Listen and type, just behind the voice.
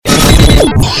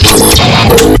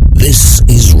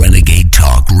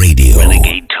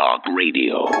Talk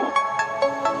Radio.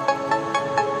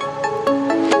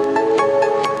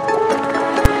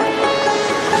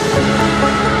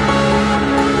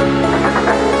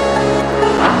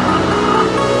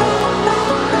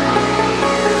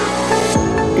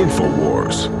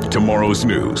 InfoWars. Tomorrow's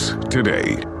news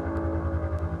today.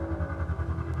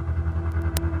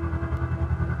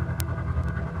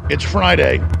 It's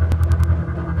Friday,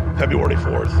 February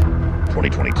 4th,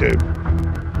 2022.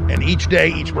 And each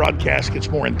day, each broadcast gets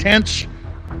more intense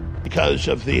because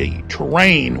of the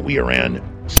terrain we are in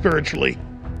spiritually,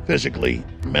 physically,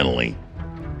 mentally,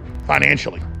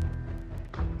 financially,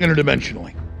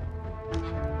 interdimensionally.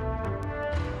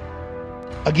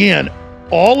 Again,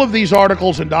 all of these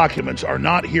articles and documents are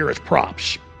not here as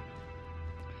props.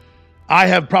 I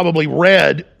have probably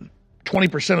read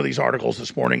 20% of these articles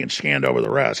this morning and scanned over the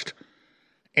rest.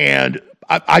 And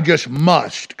I just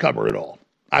must cover it all.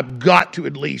 I've got to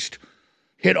at least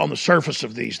hit on the surface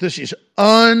of these. This is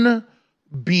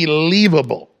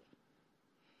unbelievable.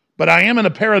 But I am in a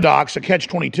paradox, a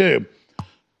catch-22.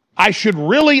 I should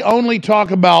really only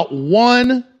talk about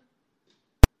one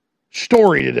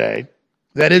story today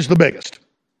that is the biggest.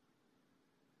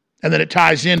 And then it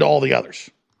ties into all the others.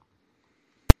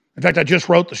 In fact, I just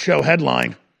wrote the show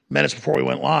headline minutes before we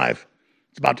went live.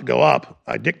 It's about to go up.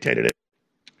 I dictated it.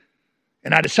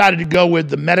 And I decided to go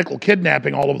with the medical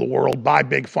kidnapping all over the world by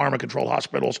big pharma-controlled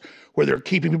hospitals where they're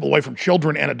keeping people away from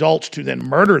children and adults to then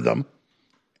murder them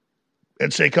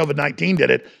and say COVID-19 did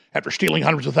it after stealing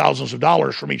hundreds of thousands of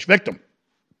dollars from each victim.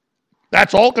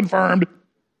 That's all confirmed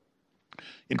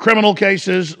in criminal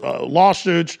cases,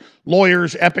 lawsuits,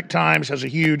 lawyers. Epic Times has a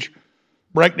huge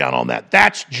breakdown on that.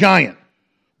 That's giant.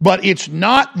 But it's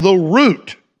not the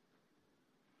root.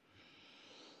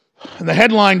 And the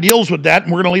headline deals with that,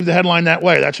 and we're going to leave the headline that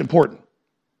way. That's important.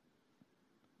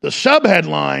 The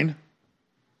subheadline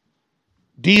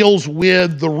deals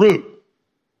with the root.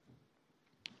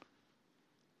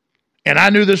 And I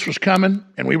knew this was coming,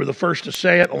 and we were the first to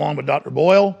say it, along with Dr.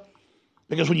 Boyle,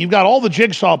 because when you've got all the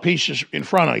jigsaw pieces in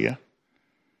front of you,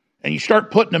 and you start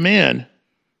putting them in,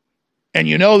 and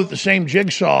you know that the same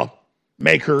jigsaw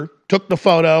maker took the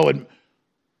photo and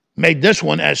made this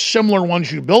one as similar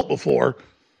ones you built before,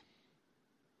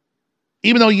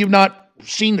 even though you've not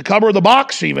seen the cover of the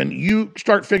box even, you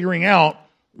start figuring out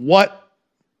what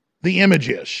the image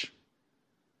is.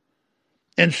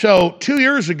 And so 2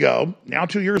 years ago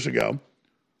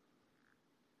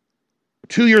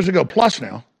plus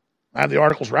now, I have the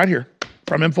articles right here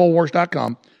from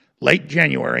Infowars.com, late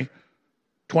January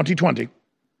 2020.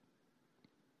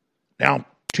 Now,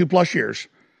 2+ years.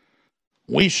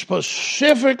 We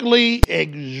specifically,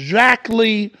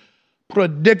 exactly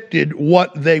predicted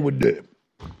what they would do.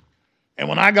 And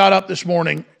when I got up this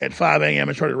morning at 5 a.m.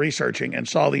 and started researching and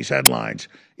saw these headlines,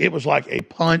 it was like a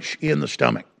punch in the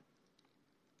stomach.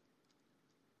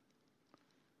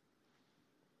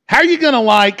 How are you going to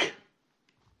like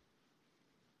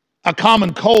a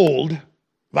common cold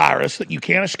virus that you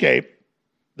can't escape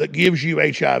that gives you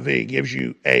HIV, gives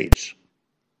you AIDS?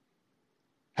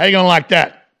 How are you going to like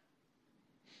that?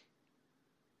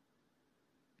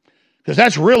 Because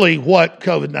that's really what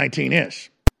COVID-19 is.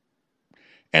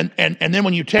 And then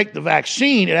when you take the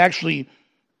vaccine, it actually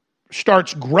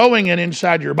starts growing it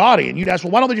inside your body. And you'd ask,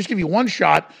 well, why don't they just give you one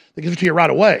shot that gives it to you right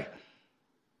away?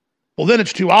 Well, then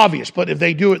it's too obvious. But if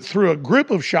they do it through a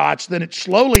group of shots, then it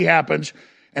slowly happens,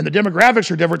 and the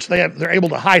demographics are different, so they're able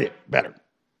to hide it better.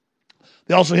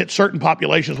 They also hit certain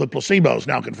populations with placebos,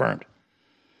 now confirmed.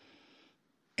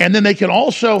 And then they can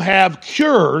also have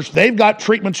cures. They've got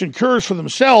treatments and cures for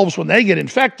themselves when they get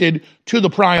infected to the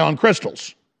prion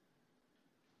crystals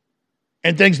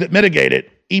and things that mitigate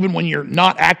it, even when you're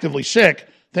not actively sick.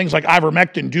 Things like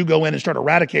ivermectin do go in and start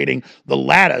eradicating the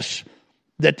lattice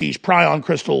that these prion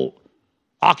crystal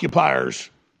occupiers,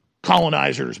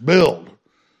 colonizers build.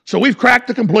 So we've cracked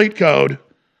the complete code,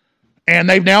 and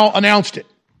they've now announced it.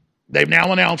 They've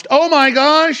now announced, oh my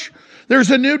gosh,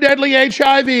 there's a new deadly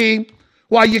HIV.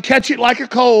 Why, you catch it like a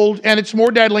cold, and it's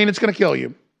more deadly, and it's going to kill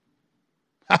you.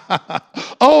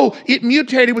 Oh, it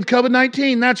mutated with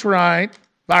COVID-19. That's right.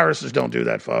 Viruses don't do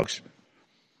that, folks.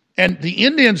 And the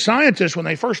Indian scientists, when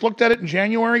they first looked at it in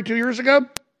January 2 years ago,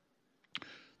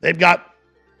 they've got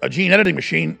a gene editing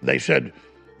machine. They said,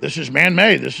 this is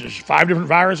man-made. This is 5 different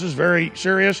viruses, very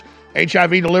serious.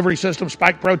 HIV delivery system,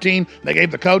 spike protein. They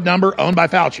gave the code number, owned by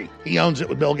Fauci. He owns it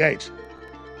with Bill Gates.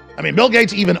 I mean, Bill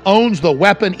Gates even owns the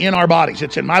weapon in our bodies.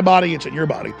 It's in my body, it's in your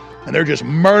body. And they're just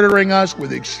murdering us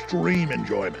with extreme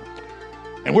enjoyment.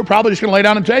 And we're probably just going to lay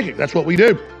down and take it. That's what we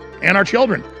do. And our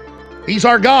children. He's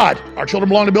our God. Our children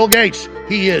belong to Bill Gates.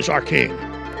 He is our king.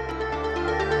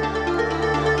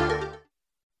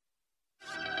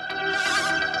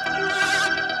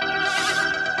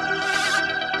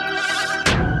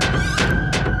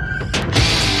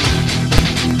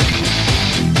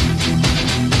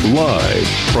 Live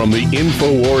from the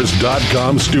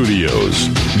Infowars.com studios,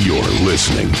 you're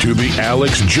listening to The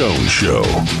Alex Jones Show.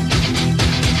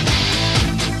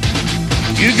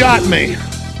 You got me.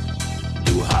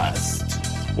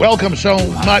 Welcome so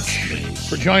much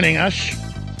for joining us.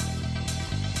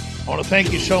 I want to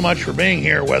thank you so much for being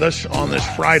here with us on this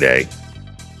Friday,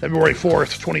 February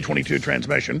 4th, 2022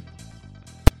 transmission.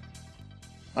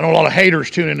 I know a lot of haters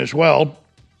tune in as well.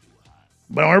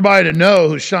 But I want everybody to know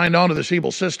who's signed on to this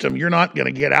evil system, you're not going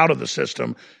to get out of the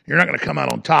system. You're not going to come out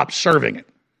on top serving it.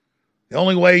 The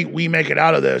only way we make it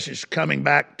out of this is coming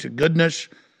back to goodness,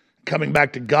 coming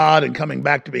back to God, and coming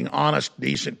back to being honest,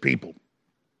 decent people.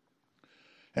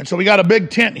 And so we got a big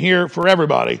tent here for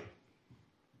everybody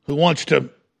who wants to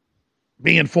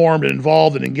be informed and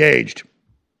involved and engaged.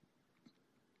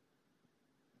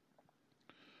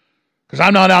 Because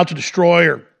I'm not out to destroy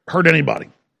or hurt anybody.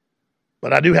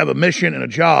 But I do have a mission and a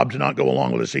job to not go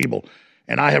along with this evil.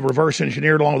 And I have reverse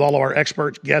engineered, along with all of our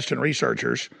experts, guests, and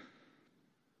researchers,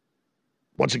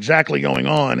 what's exactly going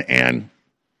on. And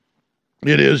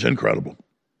it is incredible.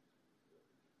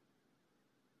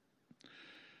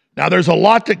 Now, there's a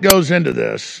lot that goes into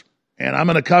this. And I'm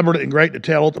going to cover it in great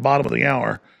detail at the bottom of the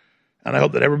hour. And I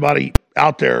hope that everybody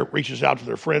out there reaches out to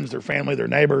their friends, their family, their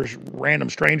neighbors,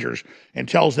 random strangers, and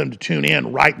tells them to tune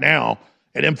in right now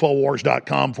at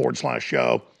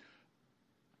Infowars.com/show,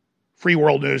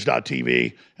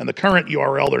 freeworldnews.tv, and the current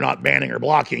URL they're not banning or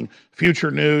blocking,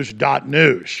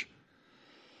 futurenews.news.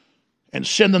 And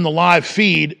send them the live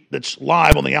feed that's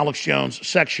live on the Alex Jones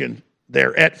section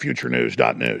there at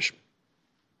futurenews.news.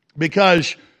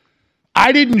 Because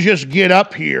I didn't just get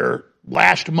up here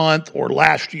last month or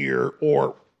last year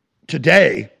or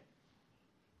today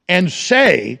and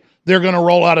say they're going to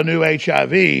roll out a new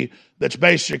HIV that's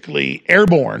basically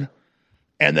airborne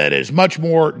and that is much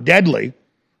more deadly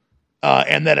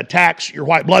and that attacks your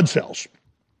white blood cells.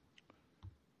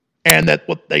 And that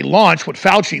what they launched, what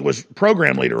Fauci was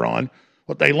program leader on,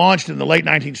 what they launched in the late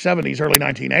 1970s, early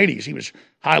 1980s, he was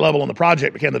high level on the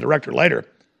project, became the director later,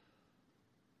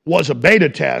 was a beta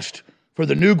test for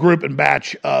the new group and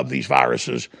batch of these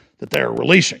viruses that they're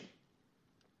releasing.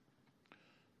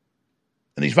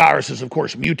 And these viruses, of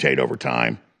course, mutate over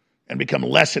time and become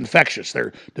less infectious.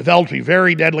 They're developed to be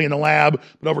very deadly in the lab,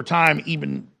 but over time,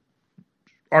 even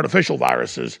artificial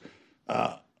viruses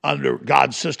under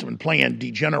God's system and plan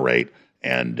degenerate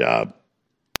and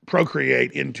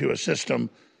procreate into a system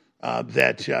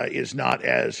that is not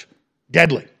as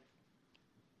deadly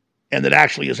and that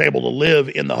actually is able to live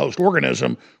in the host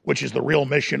organism, which is the real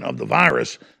mission of the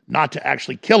virus, not to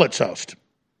actually kill its host.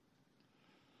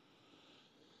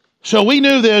 So we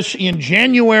knew this in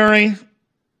January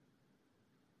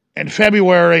and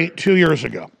February 2 years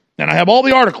ago. And I have all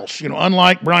the articles,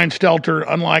 unlike Brian Stelter,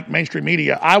 unlike mainstream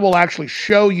media, I will actually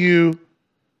show you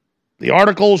the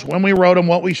articles, when we wrote them,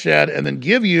 what we said, and then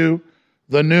give you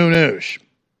the new news.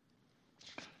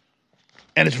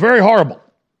 And it's very horrible.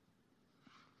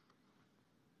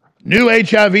 New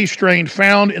HIV strain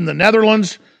found in the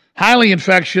Netherlands, highly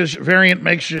infectious variant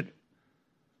makes it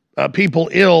people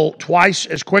ill twice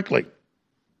as quickly.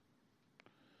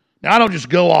 Now, I don't just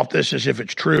go off this as if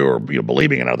it's true or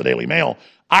believing it out of the Daily Mail.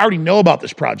 I already know about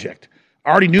this project.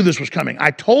 I already knew this was coming. I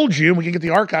told you, and we can get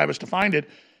the archivist to find it,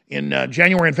 in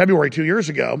January and February 2 years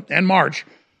ago, and March,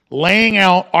 laying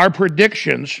out our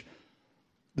predictions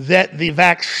that the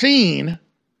vaccine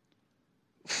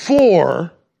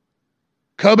for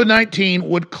COVID-19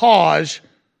 would cause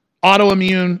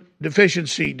autoimmune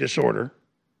deficiency disorder,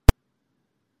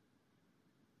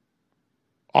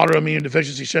 autoimmune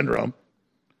deficiency syndrome,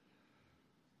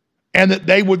 and that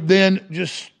they would then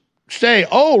just say,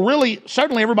 oh, really,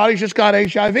 suddenly everybody's just got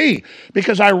HIV.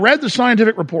 Because I read the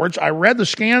scientific reports, I read the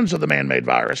scans of the man-made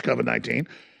virus, COVID-19,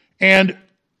 and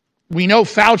we know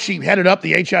Fauci headed up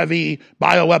the HIV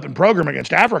bioweapon program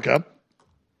against Africa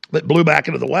that blew back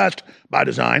into the West by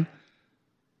design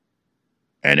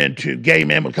and into gay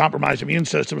men with compromised immune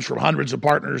systems from hundreds of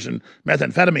partners and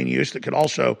methamphetamine use that could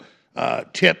also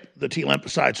tip the T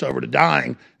lymphocytes over to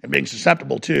dying and being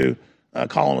susceptible to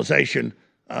colonization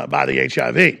by the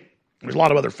HIV. There's a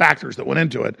lot of other factors that went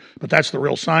into it, but that's the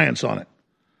real science on it.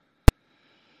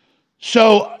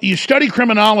 So you study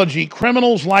criminology,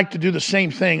 criminals like to do the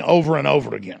same thing over and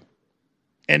over again.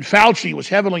 And Fauci was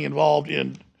heavily involved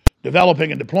in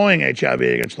developing and deploying HIV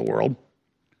against the world.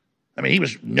 I mean, he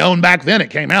was known back then, it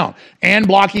came out, and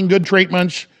blocking good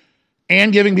treatments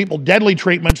and giving people deadly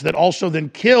treatments that also then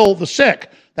kill the sick.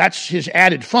 That's his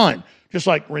added fun. Just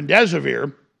like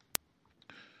remdesivir,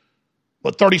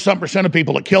 but 30-some% of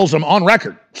people, it kills them on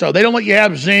record. So they don't let you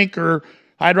have zinc or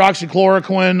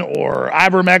hydroxychloroquine or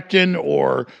ivermectin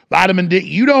or vitamin D.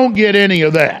 You don't get any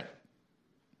of that.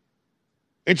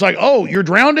 It's like, oh, you're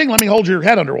drowning? Let me hold your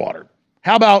head underwater.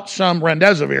 How about some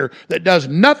remdesivir that does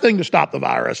nothing to stop the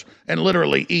virus and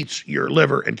literally eats your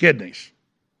liver and kidneys?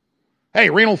 Hey,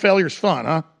 renal failure's fun,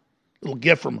 huh? Little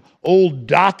gift from old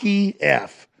Docky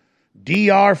F.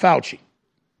 Dr. Fauci.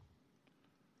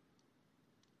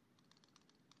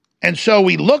 And so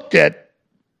we looked at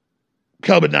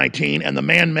COVID-19 and the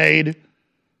man-made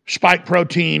spike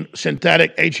protein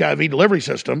synthetic HIV delivery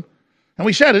system, and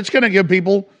we said it's going to give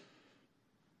people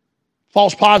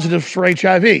false positives for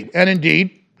HIV. And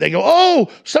indeed, they go, oh,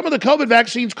 some of the COVID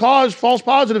vaccines cause false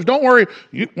positives. Don't worry.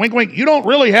 Wink, wink. You don't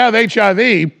really have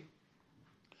HIV.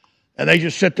 And they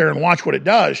just sit there and watch what it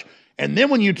does. And then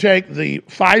when you take the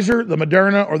Pfizer, the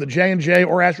Moderna, or the J&J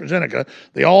or AstraZeneca,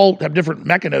 they all have different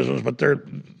mechanisms, but they're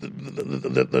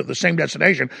the same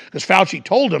destination. Because Fauci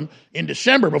told them in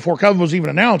December, before COVID was even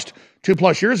announced,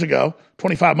 2+ years ago,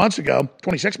 25 months ago,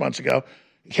 26 months ago,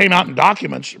 it came out in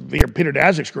documents via Peter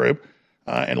Daszak's group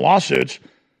and lawsuits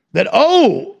that,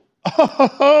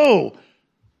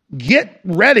 get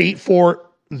ready for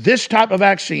this type of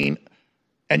vaccine.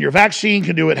 And your vaccine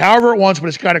can do it however it wants, but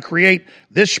it's got to create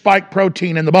this spike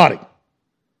protein in the body,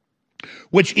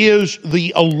 which is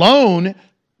the alone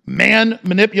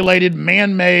man-manipulated,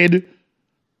 man-made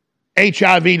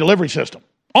HIV delivery system.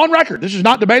 On record. This is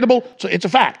not debatable. So it's a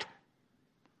fact.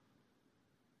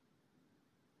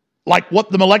 Like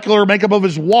what the molecular makeup of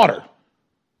his water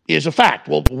is a fact.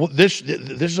 Well, this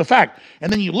is a fact. And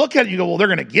then you look at it, you go, well, they're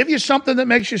going to give you something that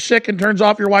makes you sick and turns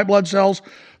off your white blood cells.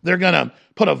 They're going to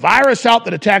put a virus out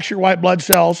that attacks your white blood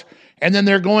cells, and then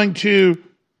they're going to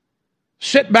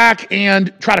sit back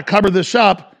and try to cover this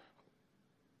up.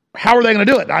 How are they going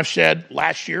to do it? And I've said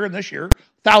last year and this year,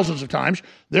 thousands of times,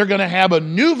 they're going to have a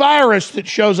new virus that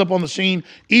shows up on the scene,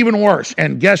 even worse.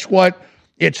 And guess what?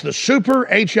 It's the super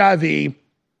HIV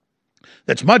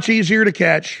that's much easier to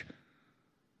catch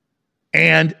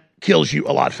and kills you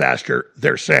a lot faster,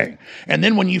 they're saying. And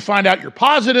then when you find out you're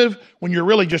positive, when you're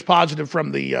really just positive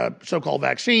from the so-called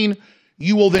vaccine,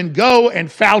 you will then go and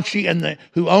Fauci and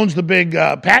who owns the big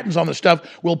patents on this stuff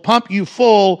will pump you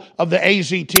full of the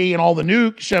AZT and all the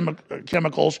new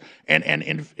chemicals and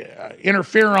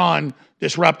interferon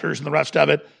disruptors and the rest of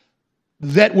it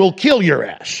that will kill your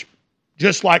ass,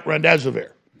 just like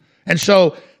remdesivir. And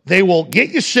so they will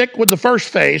get you sick with the first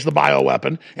phase, the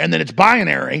bioweapon, and then it's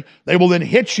binary. They will then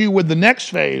hit you with the next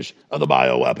phase of the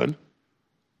bioweapon.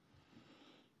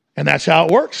 And that's how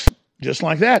it works, just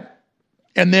like that.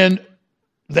 And then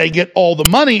they get all the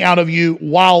money out of you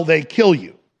while they kill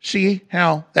you. See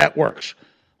how that works.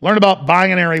 Learn about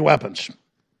binary weapons.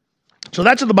 So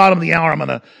that's at the bottom of the hour. I'm going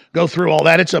to go through all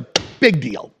that. It's a big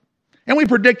deal. And we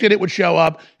predicted it would show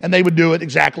up, and they would do it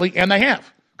exactly, and they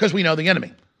have, because we know the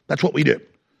enemy. That's what we do.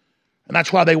 And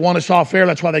that's why they want us off air.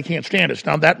 That's why they can't stand us.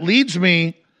 Now, that leads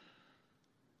me,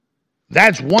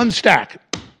 that's one stack.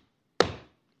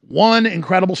 One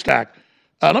incredible stack.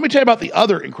 Let me tell you about the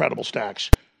other incredible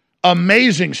stacks.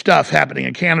 Amazing stuff happening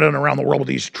in Canada and around the world with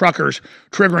these truckers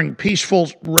triggering peaceful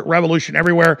revolution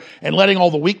everywhere and letting all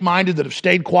the weak-minded that have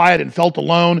stayed quiet and felt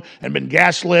alone and been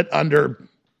gaslit under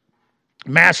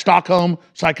mass Stockholm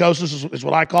psychosis is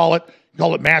what I call it.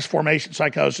 Call it mass formation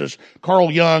psychosis.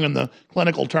 Carl Jung, and the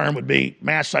clinical term would be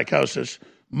mass psychosis,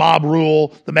 mob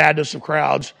rule, the madness of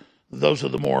crowds. Those are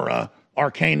the more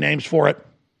arcane names for it.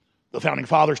 The founding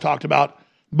fathers talked about.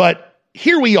 But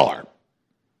here we are.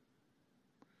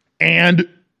 And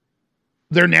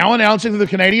they're now announcing to the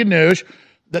Canadian news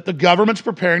that the government's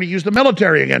preparing to use the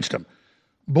military against them.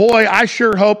 Boy, I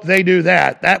sure hope they do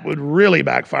that. That would really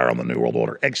backfire on the New World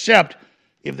Order. Except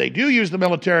if they do use the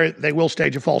military, they will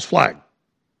stage a false flag.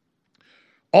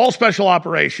 All special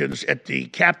operations at the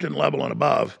captain level and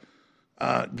above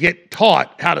get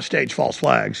taught how to stage false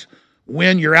flags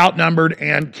when you're outnumbered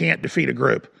and can't defeat a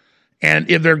group.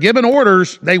 And if they're given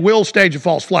orders, they will stage a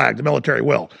false flag. The military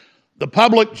will. The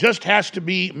public just has to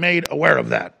be made aware of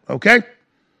that, okay?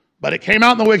 But it came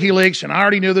out in the WikiLeaks, and I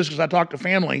already knew this because I talked to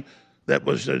family that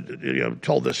was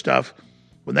told this stuff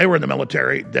when they were in the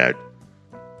military, that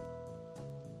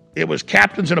it was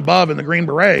captains and above in the Green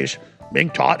Berets being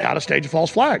taught how to stage a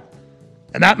false flag.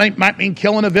 And that might mean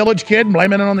killing a village kid and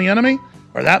blaming it on the enemy,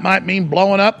 or that might mean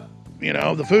blowing up,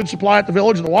 the food supply at the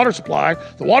village or the water supply,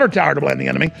 the water tower to blame the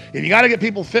enemy. If you got to get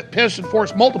people pissed and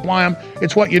force multiply them,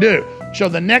 it's what you do. So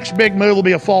the next big move will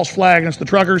be a false flag against the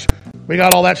truckers. We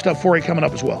got all that stuff for you coming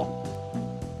up as well.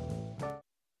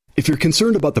 If you're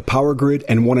concerned about the power grid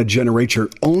and want to generate your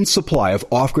own supply of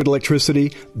off-grid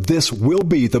electricity, this will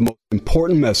be the most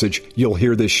important message you'll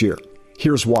hear this year.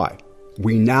 Here's why.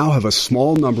 we now have a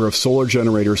small number of solar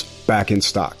generators back in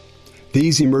stock.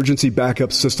 These emergency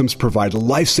backup systems provide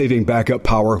life-saving backup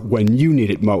power when you need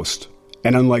it most.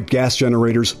 And unlike gas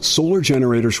generators, solar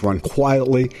generators run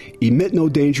quietly, emit no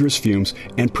dangerous fumes,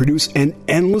 and produce an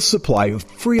endless supply of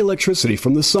free electricity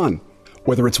from the sun.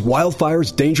 Whether it's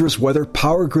wildfires, dangerous weather,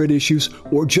 power grid issues,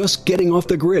 or just getting off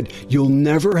the grid, you'll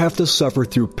never have to suffer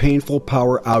through painful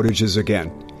power outages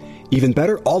again. Even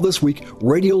better, all this week,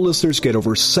 radio listeners get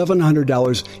over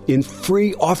 $700 in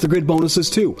free off-the-grid bonuses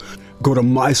too. Go to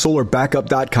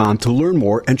mysolarbackup.com to learn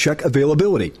more and check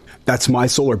availability. That's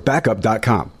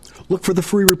mysolarbackup.com. Look for the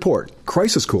free report,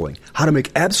 Crisis Cooling, how to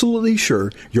make absolutely sure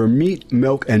your meat,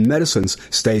 milk, and medicines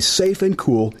stay safe and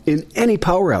cool in any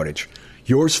power outage.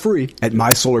 Yours free at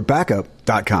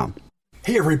mysolarbackup.com.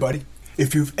 Hey everybody,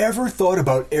 if you've ever thought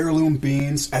about heirloom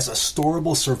beans as a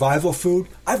storable survival food,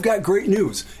 I've got great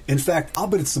news. In fact, I'll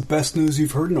bet it's the best news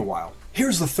you've heard in a while.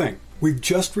 Here's the thing. We've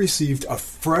just received a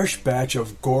fresh batch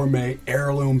of gourmet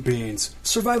heirloom beans,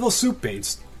 survival soup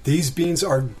beans. These beans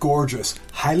are gorgeous,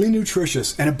 highly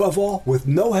nutritious, and above all, with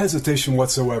no hesitation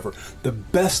whatsoever, the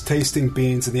best tasting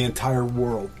beans in the entire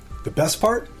world. The best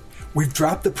part? We've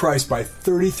dropped the price by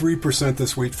 33%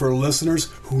 this week for listeners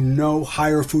who know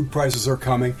higher food prices are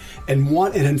coming and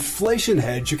want an inflation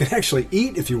hedge you can actually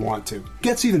eat if you want to.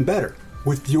 Gets even better.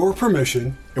 With your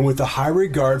permission, and with a high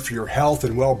regard for your health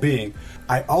and well-being,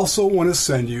 I also want to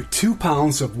send you 2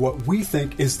 pounds of what we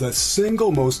think is the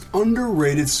single most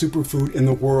underrated superfood in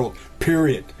the world,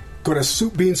 period. Go to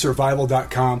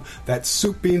soupbeansurvival.com, that's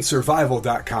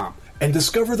soupbeansurvival.com, and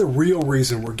discover the real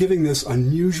reason we're giving this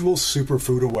unusual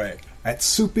superfood away at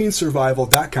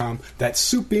soupbeansurvival.com,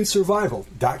 that's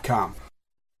soupbeansurvival.com.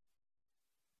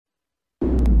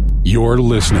 You're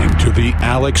listening to The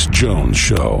Alex Jones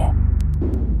Show.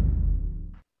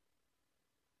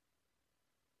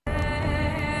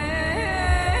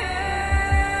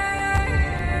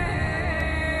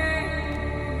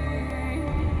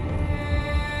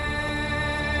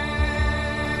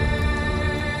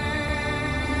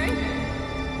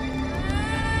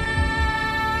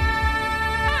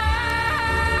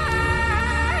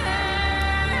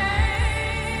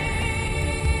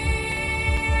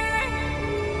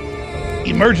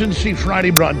 Emergency Friday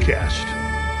broadcast.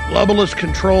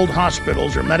 Globalist-controlled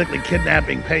hospitals are medically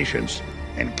kidnapping patients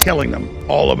and killing them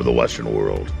all over the Western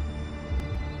world.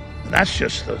 And that's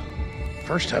just the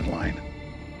first headline.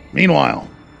 Meanwhile,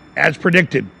 as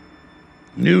predicted,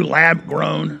 new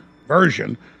lab-grown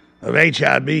version of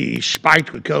HIV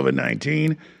spiked with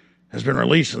COVID-19 has been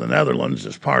released in the Netherlands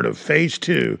as part of Phase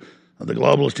 2 of the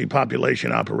globalist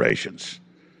depopulation operations.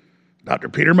 Dr.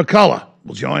 Peter McCullough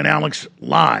will join Alex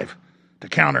live to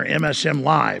counter MSM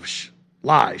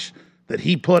lies that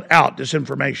he put out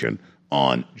disinformation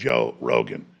on Joe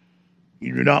Rogan.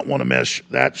 You do not want to miss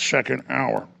that second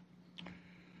hour.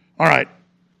 All right.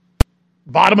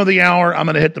 Bottom of the hour, I'm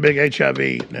going to hit the big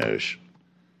HIV news.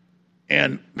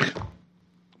 And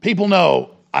people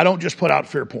know I don't just put out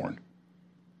fear porn.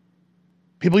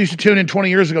 People used to tune in 20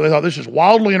 years ago. They thought this is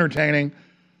wildly entertaining.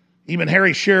 Even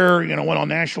Harry Shearer, went on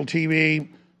national TV.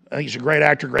 I think he's a great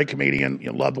actor, great comedian.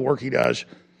 Love the work he does.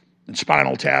 And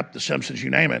Spinal Tap, The Simpsons, you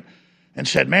name it. And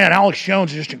said, man, Alex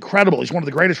Jones is just incredible. He's one of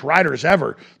the greatest writers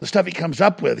ever. The stuff he comes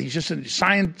up with, he's just a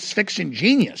science fiction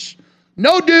genius.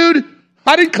 No, dude,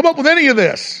 I didn't come up with any of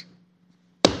this.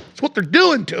 It's what they're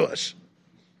doing to us.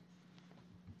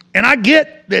 And I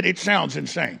get that it sounds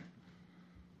insane.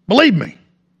 Believe me.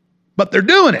 But they're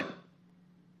doing it.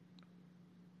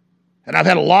 And I've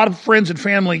had a lot of friends and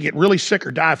family get really sick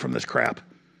or die from this crap.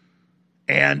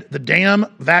 And the damn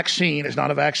vaccine is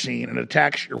not a vaccine, and it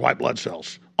attacks your white blood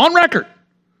cells. On record.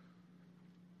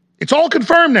 It's all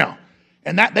confirmed now.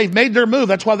 And that they've made their move.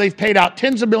 That's why they've paid out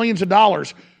tens of millions of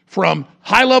dollars from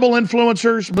high-level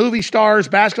influencers, movie stars,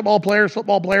 basketball players,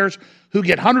 football players, who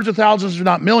get hundreds of thousands, if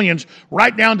not millions,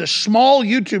 right down to small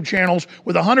YouTube channels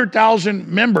with 100,000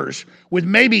 members, with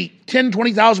maybe 10,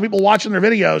 20,000 people watching their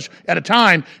videos at a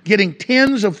time, getting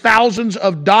tens of thousands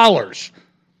of dollars.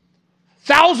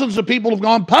 Thousands of people have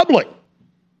gone public.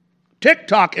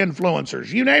 TikTok influencers,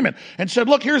 you name it, and said,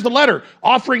 look, here's the letter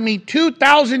offering me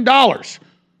 $2,000,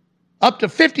 up to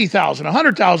 $50,000,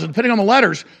 $100,000, depending on the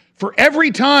letters, for every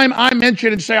time I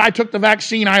mention and say, I took the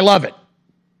vaccine, I love it.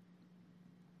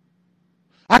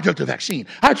 I took the vaccine.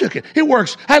 I took it. It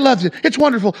works. I loved it. It's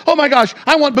wonderful. Oh my gosh,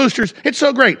 I want boosters. It's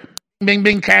so great. Bing,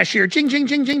 bing, cashier. Ching, ching,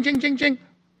 ching, ching, ching, ching, ching.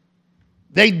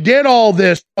 They did all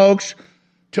this, folks,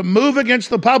 to move against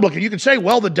the public. And you can say,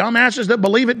 well, the dumbasses that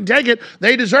believe it and take it,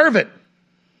 they deserve it.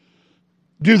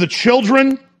 Do the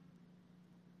children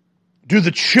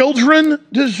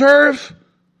deserve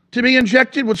to be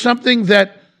injected with something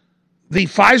that the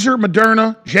Pfizer,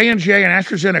 Moderna, J&J, and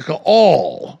AstraZeneca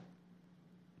all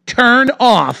turned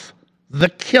off the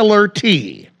killer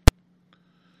T.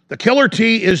 The killer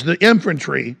T is the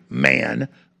infantry man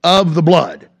of the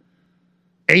blood.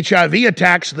 HIV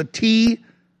attacks the T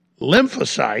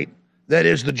lymphocyte, that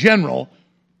is the general,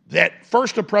 that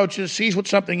first approaches, sees what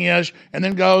something is, and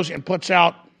then goes and puts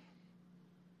out,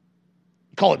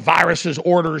 call it viruses,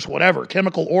 orders, whatever,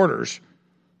 chemical orders,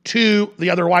 to the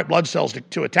other white blood cells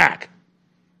to attack.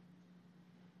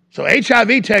 So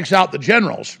HIV takes out the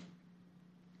generals.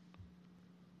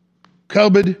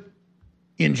 COVID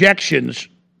injections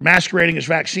masquerading as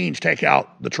vaccines take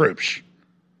out the troops.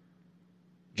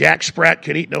 Jack Sprat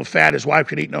could eat no fat, his wife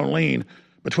could eat no lean.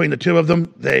 Between the two of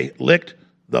them, they licked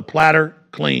the platter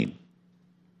clean.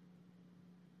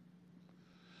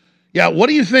 Yeah, what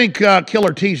do you think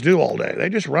killer T's do all day? They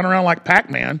just run around like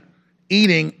Pac-Man,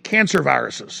 eating cancer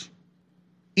viruses,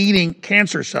 eating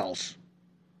cancer cells.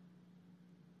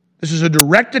 This is a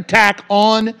direct attack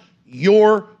on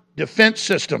your defense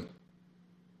system.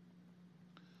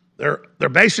 They're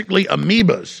basically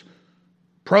amoebas,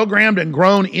 programmed and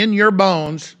grown in your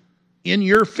bones, in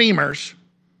your femurs,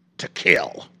 to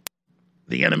kill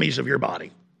the enemies of your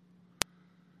body.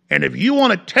 And if you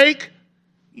want to take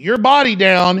your body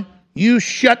down, you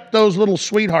shut those little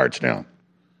sweethearts down.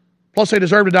 Plus, they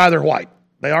deserve to die. They're white.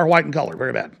 They are white in color.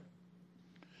 Very bad.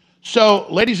 So,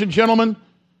 ladies and gentlemen,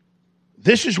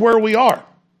 this is where we are.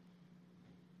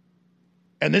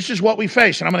 And this is what we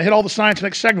face. And I'm going to hit all the science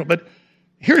next segment. But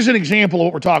here's an example of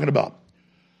what we're talking about.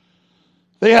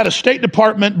 They had a State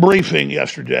Department briefing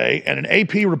yesterday, and an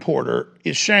AP reporter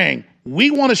is saying, we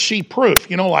want to see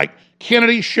proof. You know, like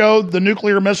Kennedy showed the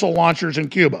nuclear missile launchers in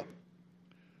Cuba.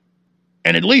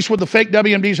 And at least with the fake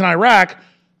WMDs in Iraq,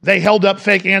 they held up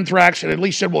fake anthrax and at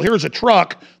least said, well, here's a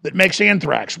truck that makes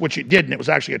anthrax, which it didn't. It was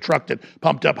actually a truck that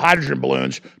pumped up hydrogen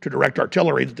balloons to direct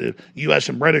artillery that the U.S.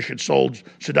 and British had sold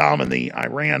Saddam in the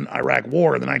Iran-Iraq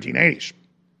war in the 1980s.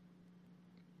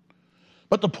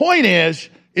 But the point is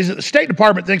that the State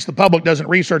Department thinks the public doesn't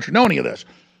research or know any of this.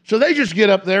 So they just get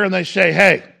up there and they say,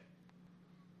 hey,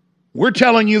 we're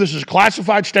telling you this is a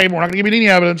classified statement. We're not going to give you any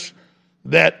evidence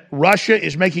that Russia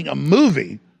is making a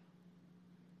movie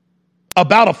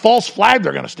about a false flag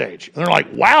they're going to stage. And they're like,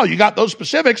 wow, you got those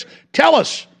specifics. Tell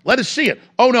us. Let us see it.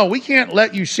 Oh, no, we can't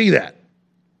let you see that.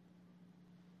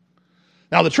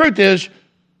 Now, the truth is,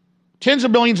 tens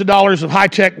of billions of dollars of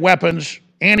high-tech weapons,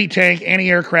 anti-tank,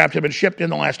 anti-aircraft have been shipped in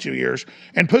the last 2 years.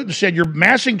 And Putin said, you're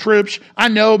massing troops. I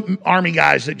know Army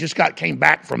guys that just came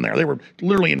back from there. They were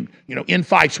literally in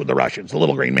fights with the Russians, the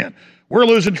little green men. We're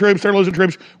losing troops. They're losing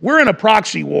troops. We're in a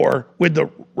proxy war with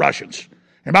the Russians.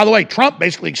 And by the way, Trump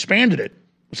basically expanded it.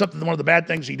 It was one of the bad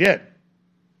things he did.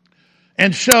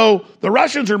 And so the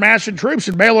Russians are massing troops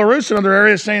in Belarus and other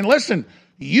areas saying, listen,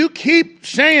 you keep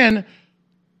saying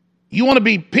you want to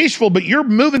be peaceful, but you're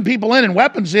moving people in and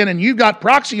weapons in, and you've got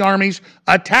proxy armies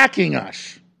attacking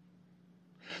us.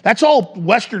 That's all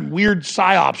Western weird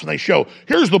psyops, and they show,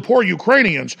 here's the poor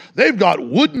Ukrainians. They've got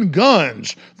wooden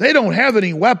guns. They don't have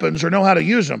any weapons or know how to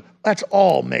use them. That's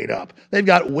all made up. They've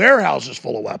got warehouses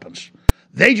full of weapons.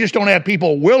 They just don't have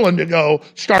people willing to go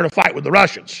start a fight with the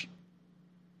Russians.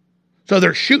 So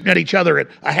they're shooting at each other at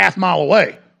a half mile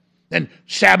away and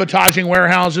sabotaging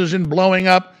warehouses and blowing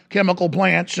up chemical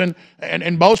plants.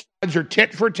 And both sides are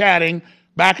tit for tatting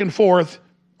back and forth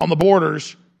on the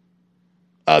borders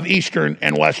of eastern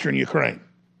and western Ukraine.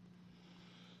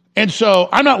 And so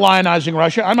I'm not lionizing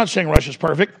Russia. I'm not saying Russia's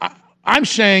perfect. I'm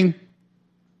saying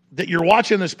that you're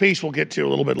watching this piece we'll get to a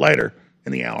little bit later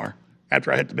in the hour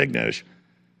after I hit the big news.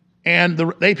 And the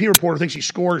AP reporter thinks he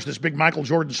scores this big Michael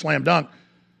Jordan slam dunk.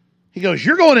 He goes,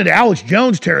 you're going into Alex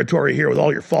Jones territory here with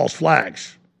all your false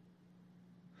flags.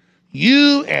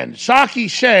 You and Psaki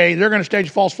say they're going to stage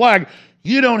a false flag.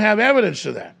 You don't have evidence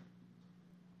of that.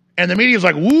 And the media's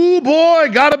like, woo, boy,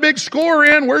 got a big score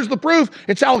in. Where's the proof?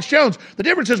 It's Alex Jones. The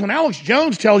difference is when Alex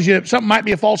Jones tells you something might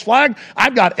be a false flag,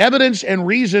 I've got evidence and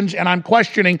reasons, and I'm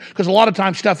questioning because a lot of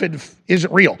times stuff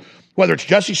isn't real. Whether it's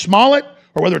Jussie Smollett,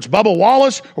 or whether it's Bubba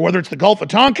Wallace, or whether it's the Gulf of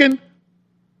Tonkin,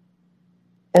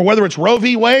 or whether it's Roe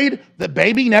v. Wade, the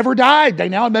baby never died. They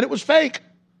now admit it was fake.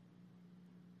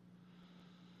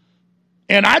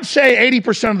 And I'd say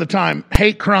 80% of the time,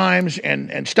 hate crimes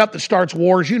and stuff that starts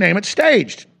wars, you name it,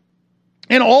 staged.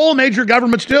 And all major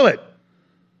governments do it.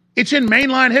 It's in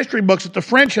mainline history books that the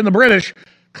French and the British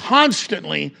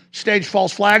constantly staged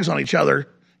false flags on each other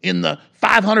in the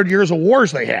 500 years of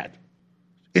wars they had.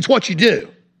 It's what you do.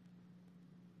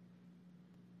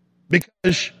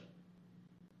 Because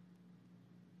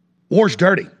war's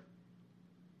dirty.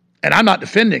 And I'm not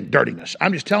defending dirtiness.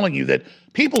 I'm just telling you that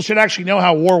people should actually know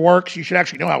how war works. You should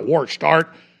actually know how wars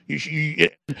start.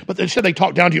 But instead they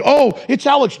talk down to you, oh, it's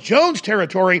Alex Jones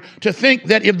territory to think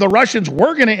that if the Russians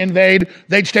were going to invade,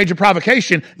 they'd stage a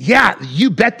provocation. Yeah, you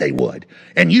bet they would.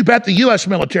 And you bet the U.S.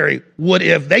 military would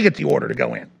if they get the order to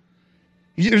go in.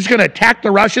 You're just going to attack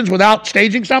the Russians without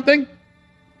staging something?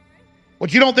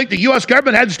 What, you don't think the U.S.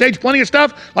 government had to stage plenty of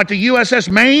stuff, like the USS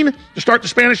Maine to start the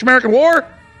Spanish-American War?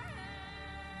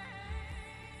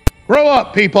 Grow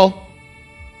up, people.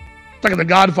 It's like in The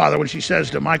Godfather when she says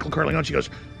to Michael Corleone, he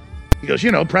goes,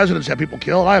 you know, presidents have people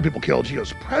killed. I have people killed. She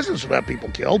goes, presidents will have people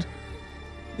killed.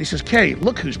 He says, Kay,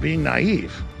 look who's being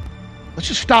naive. Let's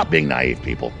just stop being naive,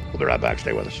 people. We'll be right back.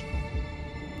 Stay with us.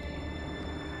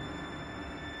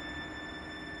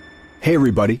 Hey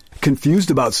everybody, confused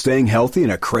about staying healthy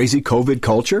in a crazy COVID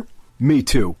culture? Me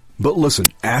too. But listen,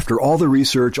 after all the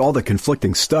research, all the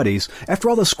conflicting studies, after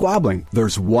all the squabbling,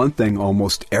 there's one thing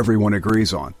almost everyone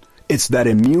agrees on. It's that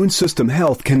immune system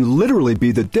health can literally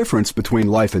be the difference between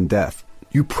life and death.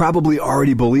 You probably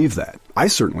already believe that. I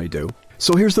certainly do.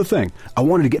 So here's the thing. I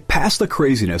wanted to get past the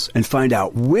craziness and find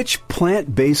out which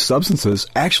plant-based substances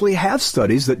actually have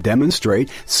studies that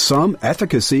demonstrate some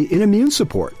efficacy in immune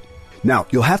support. Now,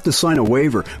 you'll have to sign a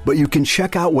waiver, but you can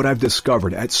check out what I've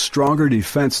discovered at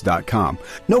StrongerDefense.com.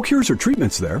 No cures or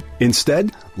treatments there.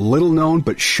 Instead, little-known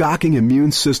but shocking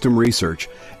immune system research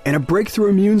and a breakthrough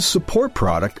immune support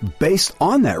product based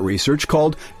on that research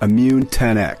called Immune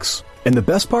 10X. And the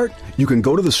best part? You can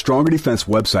go to the Stronger Defense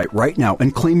website right now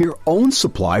and claim your own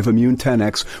supply of Immune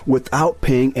 10X without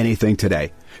paying anything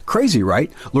today. Crazy,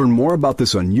 right? Learn more about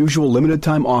this unusual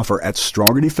limited-time offer at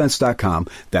StrongerDefense.com.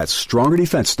 That's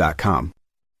StrongerDefense.com.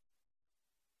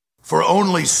 For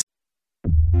only...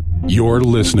 You're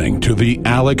listening to The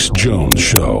Alex Jones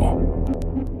Show.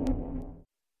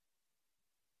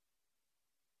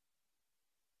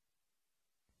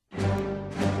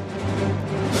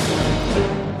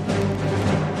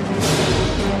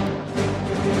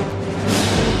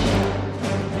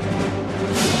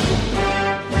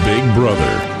 Big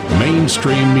Brother,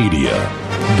 mainstream media,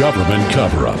 government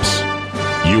cover-ups.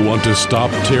 You want to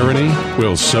stop tyranny?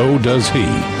 Well, so does he.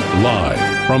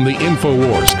 Live from the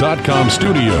Infowars.com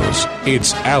studios,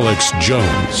 it's Alex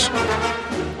Jones.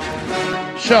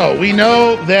 So, we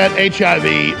know that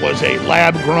HIV was a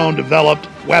lab-grown, developed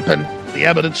weapon. The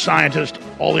evidence, scientists,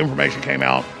 all the information came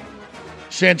out.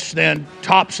 Since then,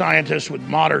 top scientists with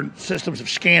modern systems have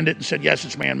scanned it and said, yes,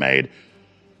 it's man-made.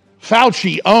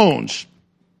 Fauci owns,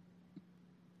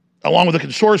 along with the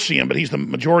consortium, but he's the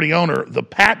majority owner, the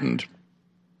patent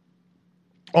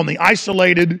on the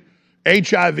isolated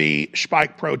HIV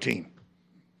spike protein.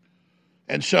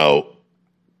 And so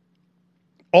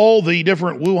all the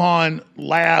different Wuhan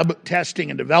lab testing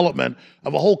and development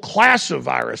of a whole class of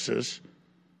viruses,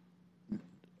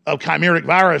 of chimeric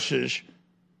viruses,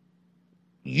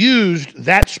 used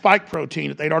that spike protein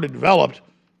that they'd already developed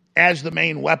as the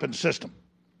main weapon system.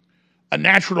 A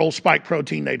natural spike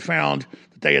protein they'd found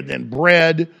that they had then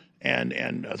bred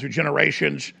and through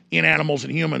generations in animals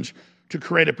and humans to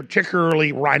create a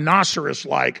particularly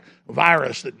rhinoceros-like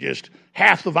virus that just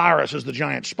half the virus is the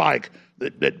giant spike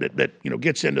that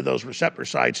gets into those receptor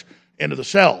sites into the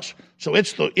cells. So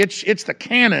it's the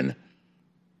cannon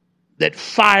that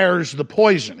fires the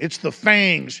poison. It's the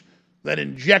fangs that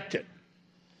inject it.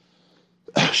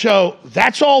 So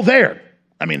that's all there.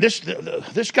 I mean,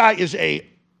 this guy is a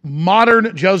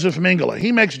modern Joseph Mengele.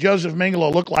 He makes Joseph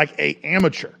Mengele look like an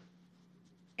amateur.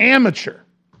 Amateur.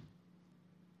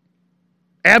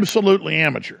 Absolutely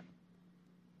amateur.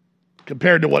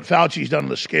 Compared to what Fauci's done on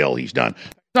the scale he's done.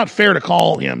 It's not fair to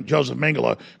call him Joseph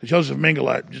Mengele, because Joseph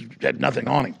Mengele just had nothing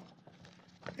on him.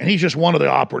 And he's just one of the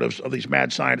operatives of these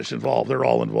mad scientists involved. They're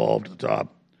all involved at the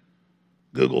top.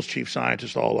 Google's chief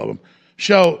scientist, all of them.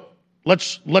 So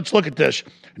let's look at this.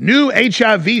 New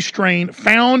HIV strain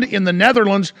found in the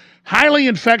Netherlands, highly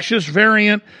infectious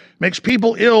variant, makes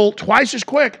people ill twice as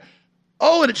quick.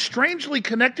 Oh, and it's strangely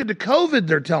connected to COVID,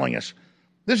 they're telling us.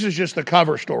 This is just the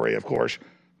cover story, of course,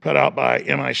 put out by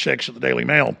MI6 at the Daily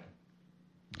Mail.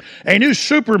 A new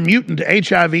super mutant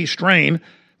HIV strain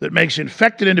that makes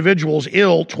infected individuals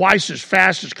ill twice as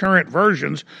fast as current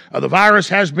versions of the virus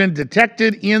has been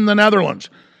detected in the Netherlands.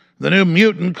 The new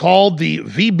mutant, called the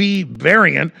VB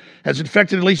variant, has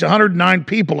infected at least 109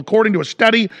 people, according to a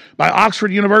study by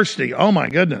Oxford University. Oh, my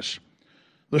goodness.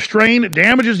 The strain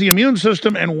damages the immune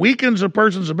system and weakens a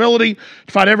person's ability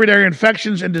to fight everyday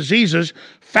infections and diseases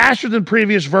faster than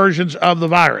previous versions of the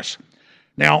virus.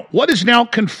 Now, what is now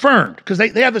confirmed, because they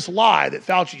have this lie that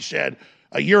Fauci said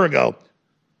a year ago.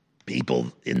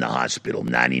 people in the hospital,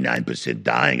 99%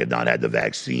 dying, have not had the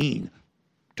vaccine.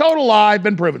 Total lie,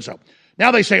 been proven so.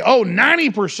 Now they say,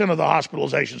 90% of the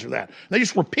hospitalizations are that. They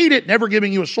just repeat it, never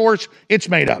giving you a source. It's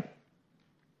made up.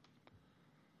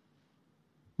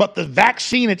 But the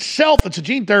vaccine itself, it's a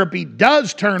gene therapy,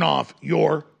 does turn off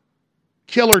your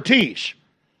killer T's.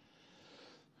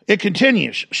 It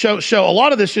continues. So a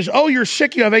lot of this is, you're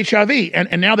sick, you have HIV.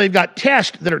 And now they've got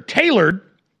tests that are tailored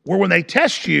where when they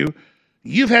test you,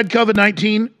 you've had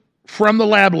COVID-19 from the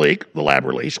lab leak, the lab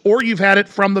release, or you've had it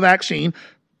from the vaccine.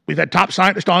 We've had top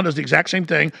scientists on, does the exact same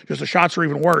thing, just the shots are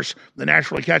even worse than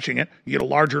naturally catching it. You get a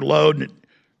larger load and it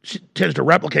tends to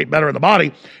replicate better in the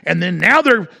body. And then now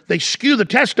they skew the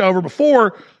test over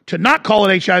before to not call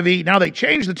it HIV. Now they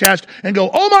change the test and go,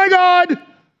 oh my God,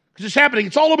 because it's happening.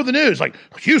 It's all over the news. Like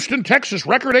Houston, Texas,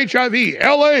 record HIV.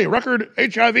 LA, record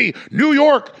HIV. New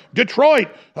York, Detroit,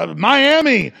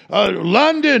 Miami,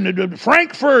 London,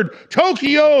 Frankfurt,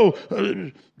 Tokyo,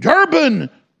 Durban,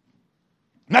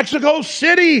 Mexico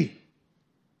City,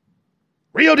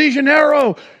 Rio de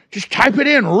Janeiro. Just type it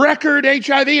in, record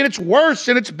HIV, and it's worse,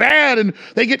 and it's bad, and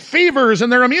they get fevers, and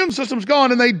their immune system's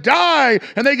gone, and they die,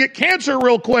 and they get cancer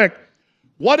real quick.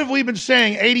 What have we been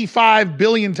saying 85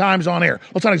 billion times on air?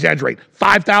 Let's not exaggerate.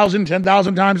 5,000,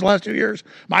 10,000 times the last 2 years.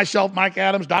 Myself, Mike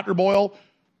Adams, Dr. Boyle,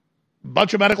 a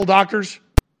bunch of medical doctors.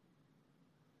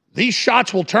 These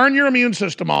shots will turn your immune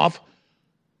system off,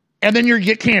 and then you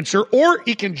get cancer, or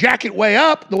it can jack it way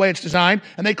up the way it's designed,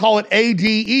 and they call it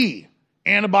ADE.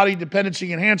 Antibody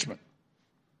dependency enhancement.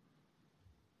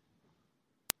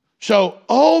 So,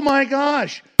 oh my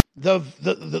gosh, the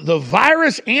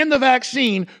virus and the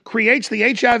vaccine creates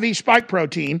the HIV spike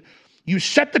protein. You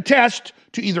set the test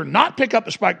to either not pick up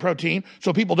the spike protein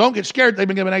so people don't get scared they've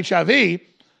been given HIV,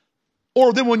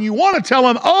 or then when you want to tell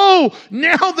them,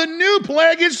 now the new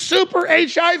plague is super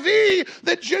HIV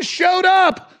that just showed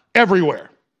up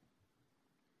everywhere.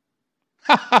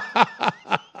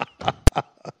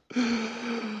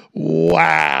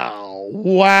 Wow.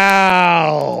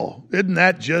 Isn't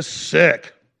that just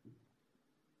sick?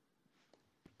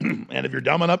 And if you're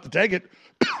dumb enough to take it,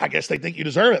 I guess they think you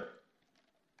deserve it.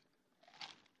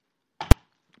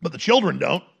 But the children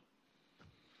don't.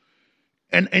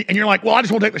 And you're like, well, I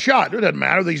just won't take the shot. It doesn't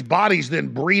matter. These bodies then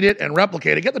breed it and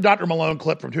replicate it. Get the Dr. Malone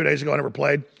clip from 2 days ago I never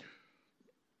played.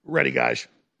 Ready, guys.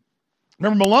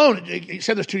 Remember Malone, he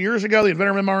said this 2 years ago, the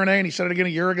inventor of mRNA, and he said it again a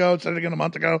year ago, said it again a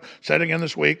month ago, said it again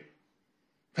this week.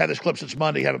 I've had this clip since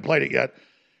Monday, haven't played it yet.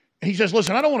 And he says,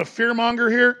 listen, I don't want to fearmonger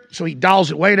here. So he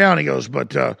dials it way down. He goes,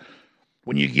 but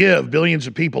when you give billions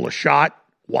of people a shot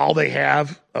while they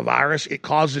have a virus, it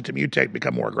causes it to mutate and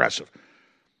become more aggressive.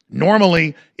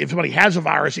 Normally, if somebody has a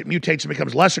virus, it mutates and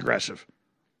becomes less aggressive.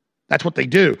 That's what they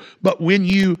do. But when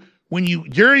you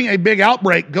during a big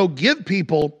outbreak, go give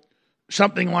people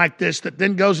something like this that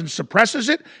then goes and suppresses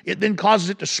it, it then causes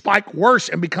it to spike worse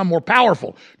and become more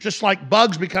powerful, just like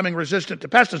bugs becoming resistant to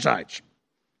pesticides.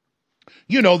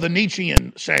 You know the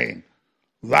Nietzschean saying,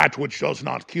 that which does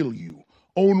not kill you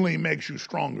only makes you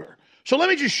stronger. So let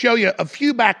me just show you a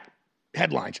few back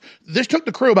headlines. This took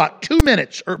the crew about 2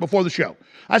 minutes before the show.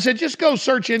 I said, just go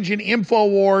search engine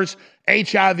InfoWars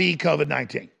HIV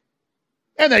COVID-19.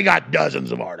 And they got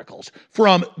dozens of articles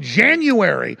from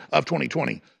January of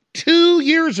 2020. 2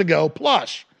 years ago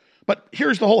plus. But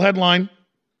here's the whole headline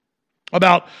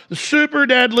about the super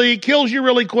deadly, kills you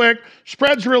really quick,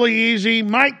 spreads really easy,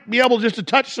 might be able just to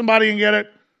touch somebody and get it.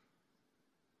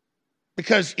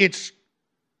 Because it's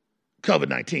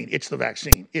COVID-19. It's the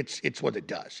vaccine. It's what it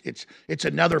does. It's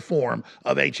another form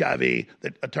of HIV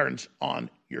that turns on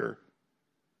your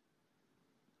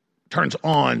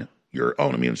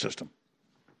own immune system.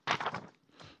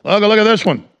 Look at this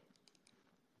one.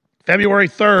 February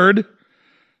 3rd,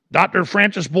 Dr.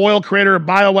 Francis Boyle, creator of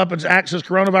Bioweapons Act, says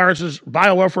coronavirus is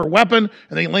biowarfare weapon,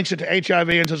 and then he links it to HIV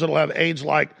and says it'll have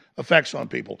AIDS-like effects on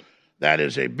people. That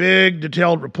is a big,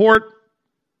 detailed report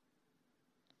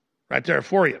right there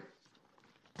for you.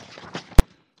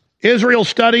 Israel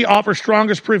study offers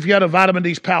strongest proof yet of vitamin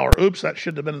D's power. Oops, that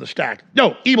shouldn't have been in the stack.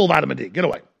 No, evil vitamin D. Get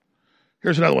away.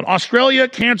 Here's another one. Australia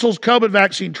cancels COVID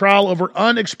vaccine trial over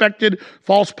unexpected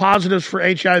false positives for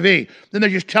HIV. Then they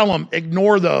just tell them,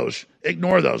 ignore those.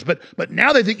 But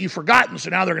now they think you've forgotten, so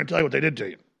now they're going to tell you what they did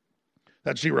to you.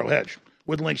 That's Zero Hedge,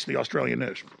 with links to the Australian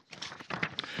news.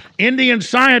 Indian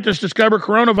scientists discover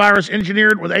coronavirus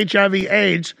engineered with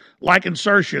HIV/AIDS-like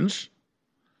insertions.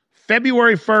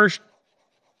 February 1st,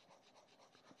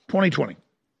 2020.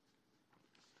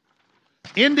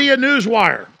 India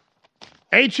Newswire.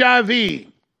 HIV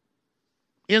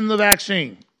in the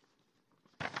vaccine.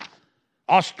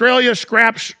 Australia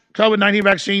scraps COVID-19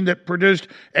 vaccine that produced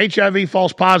HIV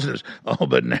false positives. Oh,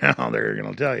 but now they're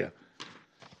going to tell you.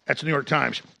 That's the New York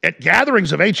Times. At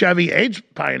gatherings of HIV/AIDS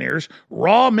pioneers,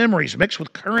 raw memories mixed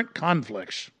with current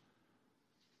conflicts.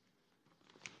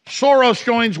 Soros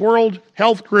joins World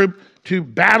Health Group to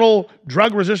battle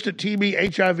drug-resistant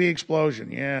TB HIV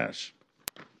explosion. Yes.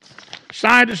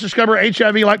 Scientists discover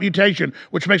HIV-like mutation,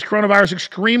 which makes coronavirus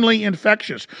extremely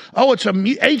infectious. Oh, it's a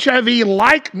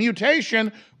HIV-like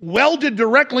mutation welded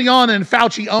directly on, and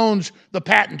Fauci owns the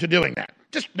patent to doing that.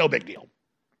 Just no big deal.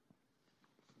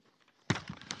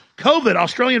 COVID,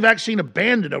 Australian vaccine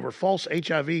abandoned over false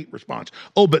HIV response.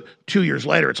 Oh, but 2 years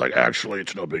later, it's like, actually,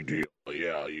 it's no big deal.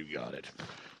 Yeah, you got it.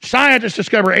 Scientists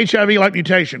discover HIV-like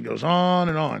mutation. Goes on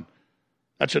and on.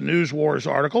 That's a News Wars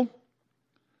article.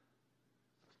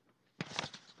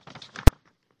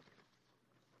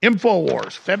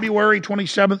 InfoWars, February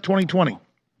 27th, 2020.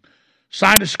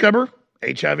 Scientists discover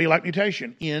HIV-like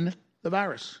mutation in the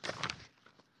virus.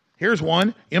 Here's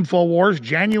one, InfoWars,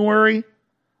 January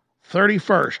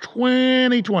 31st,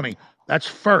 2020. That's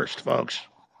first, folks.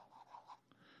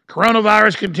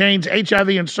 Coronavirus contains HIV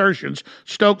insertions,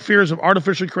 stoke fears of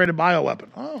artificially created bioweapon.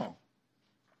 Oh.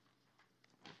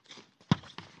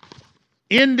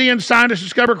 Indian scientists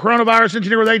discover coronavirus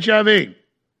engineered with HIV.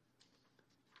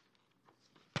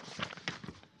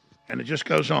 And it just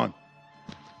goes on.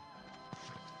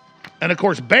 And of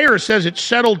course, Bayer says it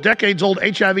settled decades-old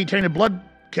HIV-tainted blood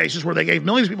cases where they gave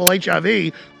millions of people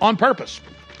HIV on purpose.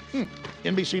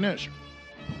 NBC News.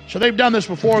 So they've done this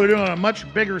before. They're doing it on a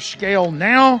much bigger scale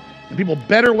now. And people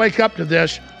better wake up to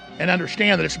this and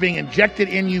understand that it's being injected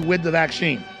in you with the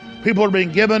vaccine. People are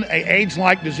being given a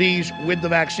AIDS-like disease with the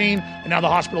vaccine, and now the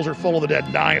hospitals are full of the dead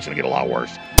and dying. It's going to get a lot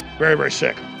worse. Very, very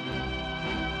sick.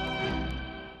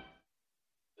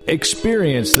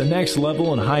 Experience the next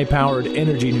level in high-powered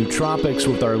energy nootropics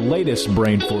with our latest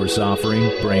BrainForce offering,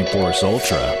 BrainForce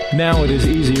Ultra. Now it is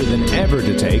easier than ever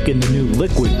to take in the new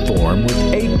liquid form with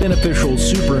 8 beneficial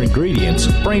super ingredients.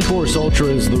 BrainForce Ultra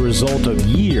is the result of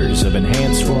years of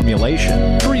enhanced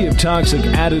formulation. Free of toxic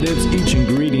additives, each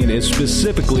ingredient is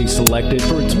specifically selected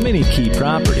for its many key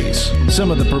properties.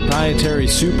 Some of the proprietary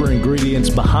super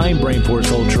ingredients behind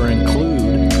BrainForce Ultra include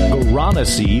guarana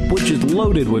seed, which is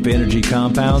loaded with energy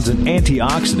compounds and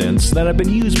antioxidants that have been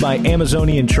used by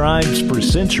Amazonian tribes for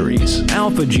centuries.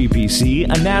 Alpha GPC,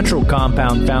 a natural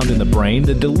compound found in the brain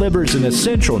that delivers an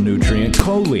essential nutrient,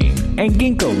 choline. And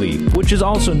ginkgo leaf, which is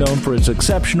also known for its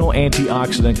exceptional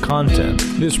antioxidant content.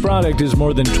 This product is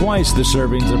more than twice the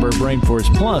servings of our BrainForce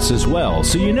Plus as well,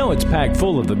 so you know it's packed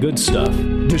full of the good stuff.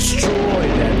 Destroy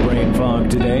that brain fog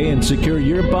today and secure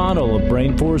your bottle of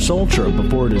BrainForce Ultra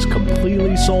before it is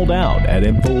completely sold out at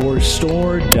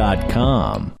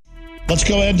InfoWarsStore.com. Let's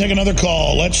go ahead and take another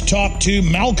call. Let's talk to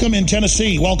Malcolm in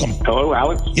Tennessee. Welcome. Hello,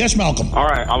 Alex. Yes, Malcolm. All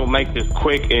right, I'm going to make this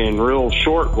quick and real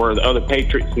short where the other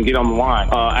patriots can get on the line.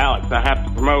 Alex, I have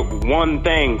to promote one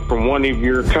thing from one of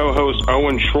your co-hosts,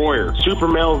 Owen Schroyer. Super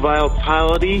Male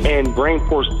Vitality and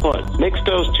BrainForce Plus. Mix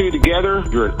those two together,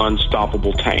 you're an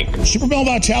unstoppable tank. Super Male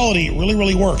Vitality really,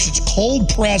 really works. It's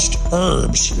cold-pressed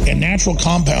herbs and natural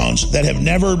compounds that have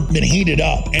never been heated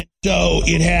up. And so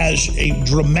it has a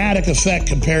dramatic effect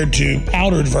compared to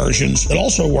powdered versions that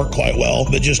also work quite well,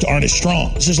 but just aren't as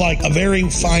strong. This is like a very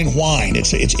fine wine. In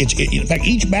fact,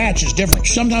 each batch is different.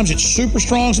 Sometimes it's super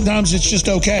strong, sometimes it's just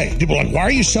okay. People are like, why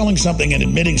are you selling something and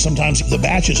admitting sometimes the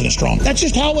batch isn't as strong? That's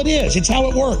just how it is. It's how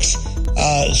it works.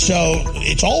 So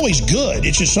it's always good.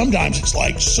 It's just sometimes it's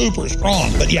like super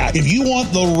strong. But yeah, if you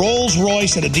want the Rolls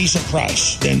Royce at a decent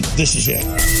price, then this is it.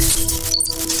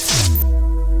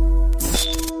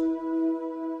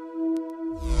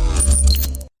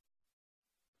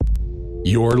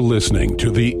 You're listening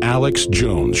to The Alex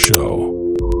Jones Show.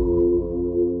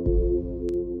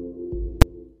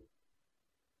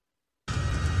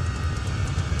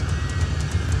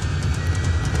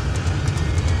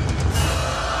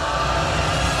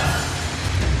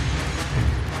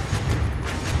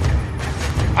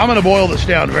 I'm going to boil this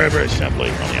down very, very simply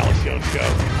on the Alex Jones Show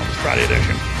on this Friday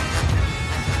edition.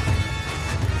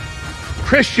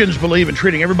 Christians believe in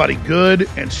treating everybody good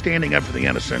and standing up for the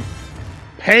innocent.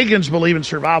 Pagans believe in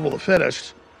survival of the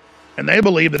fittest, and they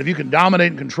believe that if you can dominate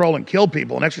and control and kill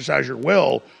people and exercise your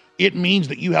will, it means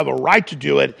that you have a right to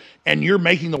do it, and you're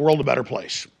making the world a better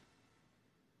place.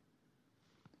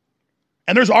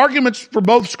 And there's arguments for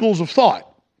both schools of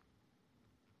thought.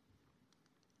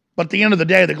 But at the end of the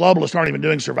day, the globalists aren't even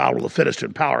doing survival of the fittest to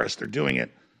empower us. They're doing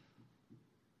it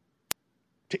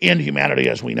to end humanity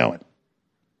as we know it.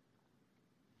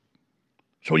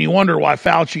 So when you wonder why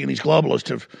Fauci and these globalists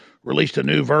have released a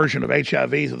new version of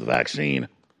HIV through the vaccine,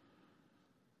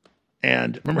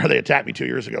 And remember how they attacked me 2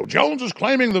 years ago? Jones is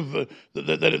claiming that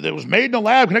it was made in a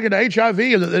lab connected to HIV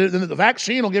and that the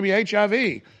vaccine will give you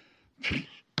HIV.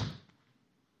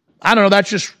 I don't know.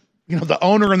 That's just, the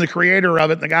owner and the creator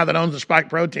of it, and the guy that owns the spike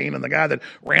protein, and the guy that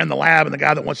ran the lab, and the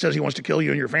guy that says he wants to kill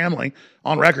you and your family.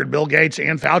 On record, Bill Gates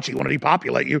and Fauci want to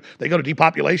depopulate you. They go to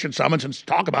depopulation summits and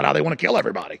talk about how they want to kill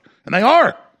everybody. And they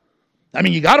are. I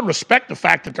mean, you got to respect the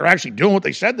fact that they're actually doing what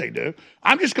they said they do.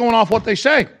 I'm just going off what they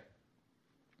say.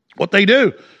 What they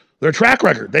do, their track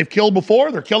record. They've killed before,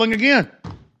 they're killing again.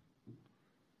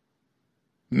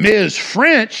 Ms.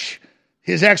 French,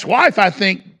 his ex-wife, I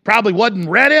think, probably wasn't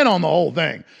read in on the whole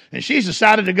thing. And she's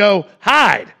decided to go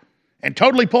hide and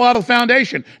totally pull out of the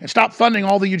foundation and stop funding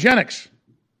all the eugenics.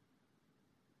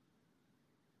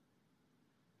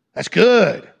 That's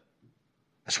good.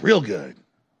 That's real good.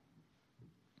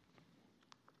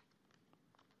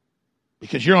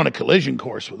 Because you're on a collision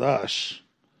course with us.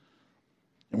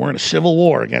 And we're in a civil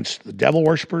war against the devil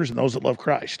worshipers and those that love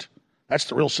Christ. That's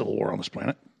the real civil war on this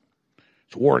planet.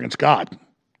 It's a war against God.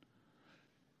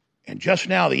 And just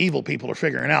now the evil people are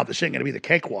figuring out this ain't going to be the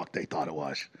cakewalk they thought it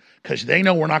was. Because they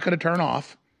know we're not going to turn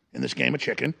off in this game of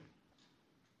chicken.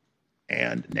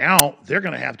 And now they're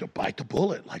going to have to bite the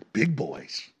bullet like big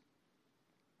boys.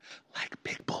 Like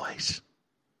big boys.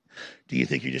 Do you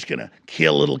think you're just going to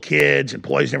kill little kids and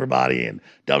poison everybody and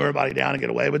dumb everybody down and get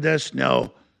away with this?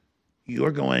 No.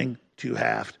 You're going to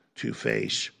have to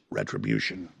face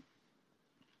retribution.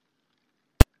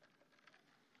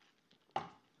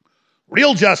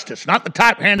 Real justice, not the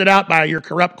type handed out by your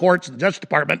corrupt courts and the Justice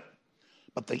Department,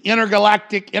 but the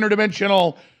intergalactic,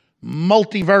 interdimensional,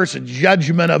 multiverse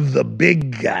judgment of the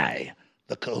big guy,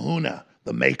 the kahuna,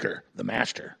 the maker, the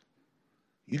master.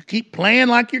 You keep playing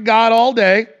like you're God all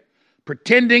day,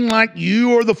 pretending like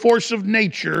you are the force of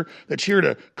nature that's here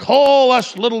to call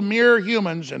us little mere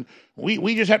humans, and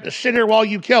we just have to sit here while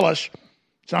you kill us.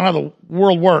 It's not how the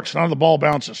world works, not how the ball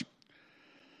bounces.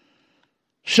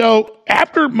 So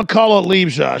after McCullough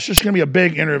leaves us, it's going to be a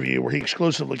big interview where he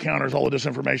exclusively counters all the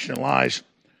disinformation and lies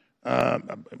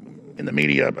in the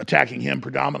media, attacking him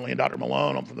predominantly, and Dr.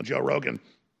 Malone from the Joe Rogan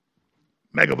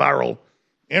mega viral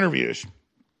interviews.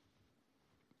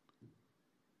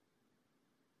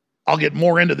 I'll get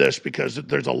more into this because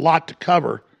there's a lot to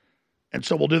cover. And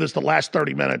so we'll do this the last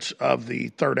 30 minutes of the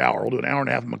third hour. We'll do an hour and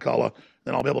a half of McCullough.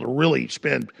 Then I'll be able to really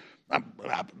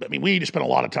we need to spend a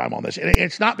lot of time on this. And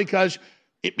it's not because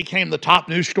it became the top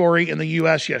news story in the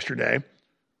U.S. yesterday.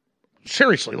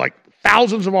 Seriously, like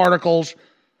thousands of articles,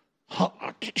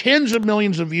 tens of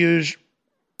millions of views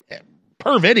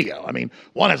per video. I mean,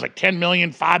 one has like 10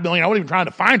 million, 5 million. I wasn't even trying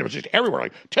to find it. It was just everywhere,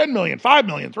 like 10 million, 5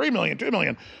 million, 3 million, 2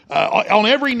 million. On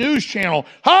every news channel.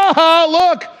 Ha ha,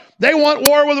 look, they want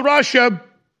war with Russia.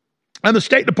 And the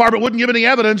State Department wouldn't give any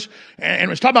evidence. And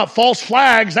was talking about false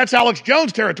flags. That's Alex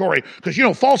Jones territory.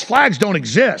 Because, false flags don't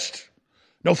exist.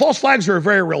 No, false flags are a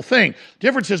very real thing.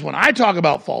 Difference is when I talk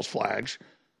about false flags,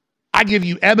 I give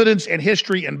you evidence and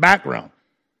history and background.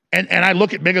 And I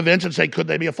look at big events and say, could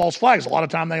they be a false flag? A lot of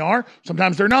time they are.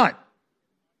 Sometimes they're not.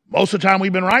 Most of the time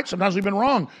we've been right. Sometimes we've been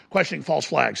wrong questioning false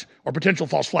flags or potential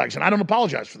false flags. And I don't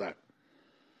apologize for that.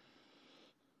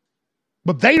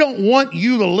 But they don't want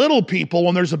you, the little people,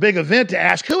 when there's a big event, to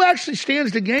ask, who actually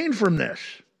stands to gain from this?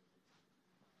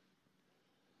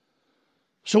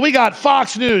 So we got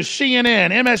Fox News,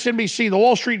 CNN, MSNBC, the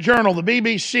Wall Street Journal, the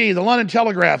BBC, the London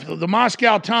Telegraph, the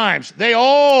Moscow Times. They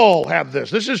all have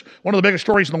this. This is one of the biggest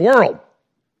stories in the world.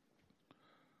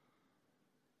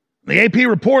 The AP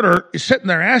reporter is sitting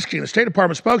there asking the State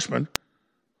Department spokesman,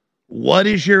 what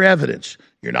is your evidence?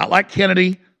 You're not like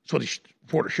Kennedy. That's what the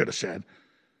reporter should have said.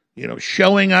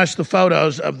 Showing us the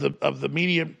photos of the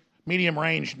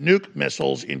medium-range nuke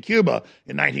missiles in Cuba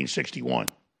in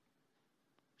 1961,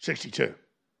 62.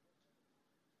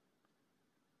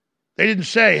 They didn't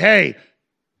say, hey,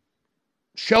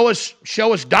 show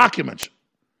us documents.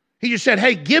 He just said,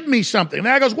 hey, give me something. And the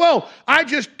guy goes, well, I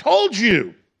just told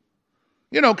you.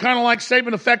 Kind of like safe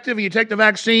and effective, and you take the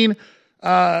vaccine,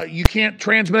 you can't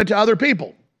transmit it to other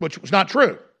people, which was not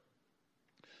true.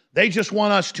 They just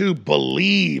want us to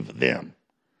believe them.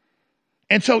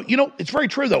 And so, it's very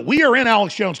true, though. We are in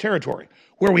Alex Jones territory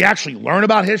where we actually learn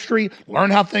about history,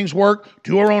 learn how things work,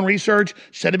 do our own research,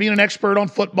 instead of being an expert on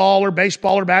football or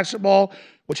baseball or basketball,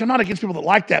 which I'm not against people that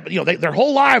like that, but, their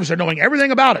whole lives are knowing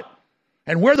everything about it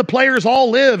and where the players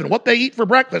all live and what they eat for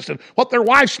breakfast and what their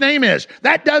wife's name is.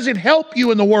 That doesn't help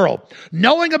you in the world.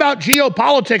 Knowing about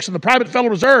geopolitics and the private Federal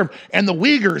Reserve and the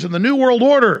Uyghurs and the New World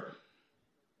Order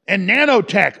and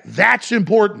nanotech, that's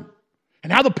important.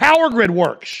 And how the power grid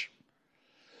works.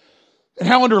 And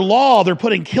how under law they're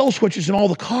putting kill switches in all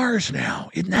the cars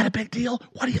now. Isn't that a big deal?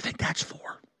 What do you think that's for?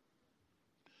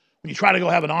 When you try to go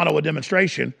have an Ottawa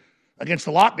demonstration against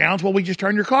the lockdowns, well, we just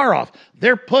turn your car off.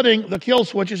 They're putting the kill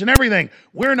switches and everything.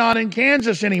 We're not in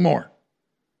Kansas anymore.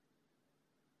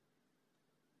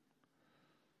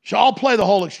 So I'll play the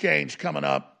whole exchange coming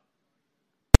up.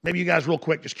 Maybe you guys real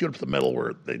quick just cue it up to the middle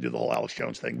where they do the whole Alex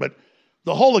Jones thing. But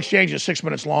the whole exchange is 6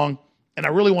 minutes long, and I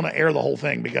really want to air the whole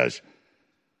thing because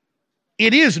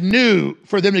it is new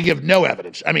for them to give no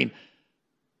evidence. I mean,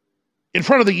 in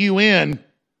front of the UN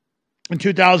in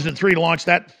 2003 to launch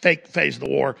that fake phase of the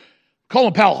war,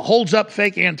 Colin Powell holds up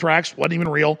fake anthrax, wasn't even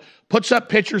real, puts up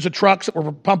pictures of trucks that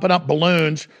were pumping up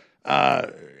balloons,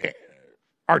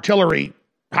 artillery,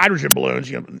 hydrogen balloons.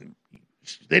 You know,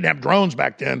 they didn't have drones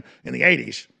back then in the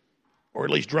 80s, or at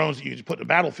least drones that you could put in a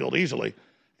battlefield easily.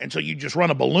 And so you just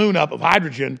run a balloon up of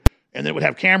hydrogen, and then it would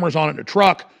have cameras on it in a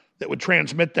truck that would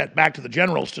transmit that back to the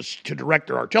generals to direct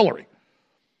their artillery.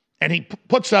 And he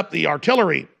puts up the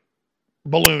artillery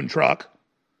balloon truck,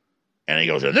 and he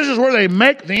goes, and this is where they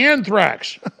make the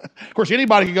anthrax. Of course,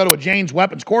 anybody could go to a Jane's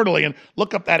Weapons Quarterly and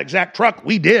look up that exact truck.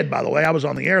 We did, by the way. I was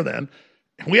on the air then.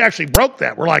 And we actually broke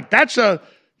that. We're like, that's a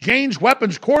Jane's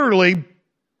Weapons Quarterly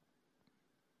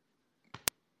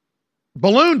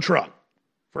balloon truck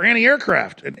for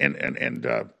anti-aircraft and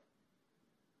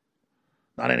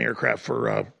not anti-aircraft,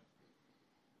 for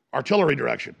artillery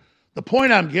direction. The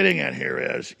point I'm getting at here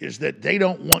is that they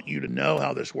don't want you to know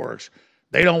how this works.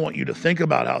 They don't want you to think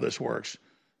about how this works.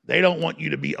 They don't want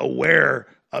you to be aware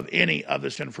of any of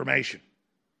this information.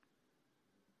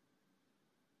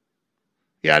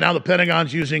 Yeah, now the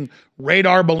Pentagon's using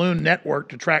radar balloon network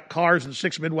to track cars in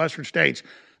 6 Midwestern states.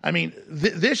 I mean,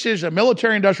 this is a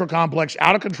military-industrial complex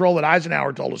out of control that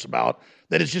Eisenhower told us about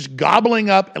that is just gobbling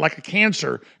up like a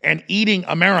cancer and eating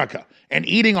America and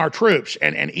eating our troops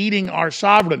and eating our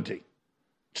sovereignty.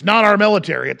 It's not our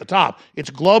military at the top. It's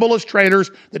globalist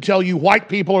traitors that tell you white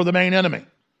people are the main enemy.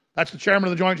 That's the chairman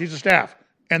of the Joint Chiefs of Staff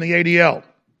and the ADL.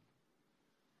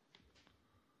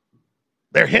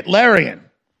 They're Hitlerian.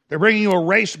 They're bringing you a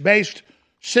race-based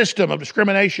system of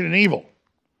discrimination and evil.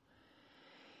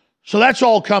 So that's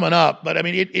all coming up. But, I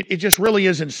mean, it just really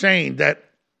is insane that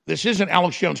this isn't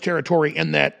Alex Jones territory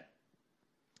in that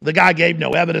the guy gave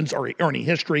no evidence or any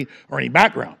history or any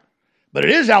background. But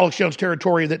it is Alex Jones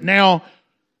territory that now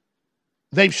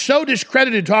they've so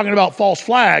discredited talking about false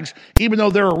flags, even though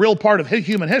they're a real part of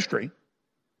human history,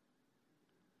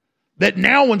 that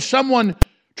now when someone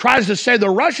tries to say the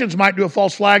Russians might do a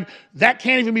false flag, that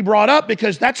can't even be brought up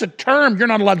because that's a term you're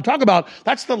not allowed to talk about.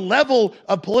 That's the level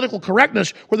of political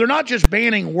correctness where they're not just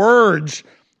banning words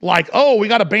like, oh, we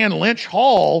got to ban Lynch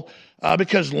Hall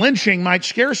because lynching might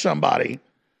scare somebody,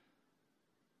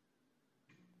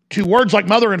 to words like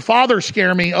mother and father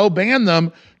scare me, oh, ban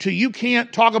them, to you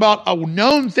can't talk about a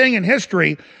known thing in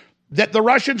history that the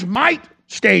Russians might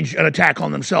stage an attack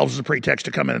on themselves as a pretext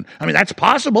to come in. I mean, that's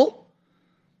possible.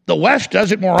 The West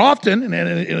does it more often, and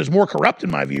it is more corrupt in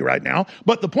my view right now.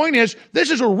 But the point is,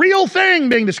 this is a real thing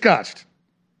being discussed.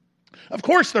 Of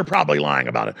course, they're probably lying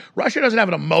about it. Russia doesn't have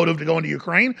a motive to go into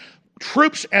Ukraine.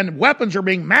 Troops and weapons are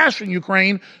being massed in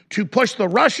Ukraine to push the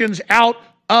Russians out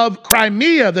of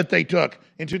Crimea that they took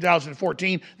in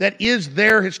 2014. That is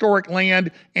their historic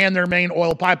land and their main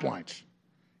oil pipelines.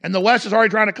 And the West is already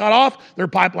trying to cut off their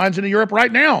pipelines into Europe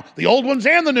right now, the old ones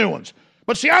and the new ones.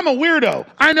 But see, I'm a weirdo.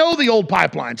 I know the old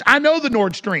pipelines. I know the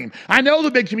Nord Stream. I know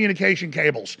the big communication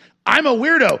cables. I'm a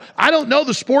weirdo. I don't know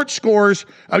the sports scores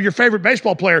of your favorite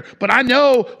baseball player, but I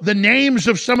know the names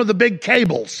of some of the big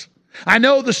cables. I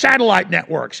know the satellite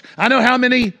networks. I know how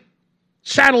many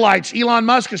satellites Elon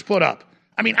Musk has put up.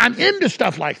 I mean, I'm into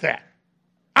stuff like that.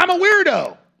 I'm a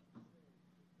weirdo.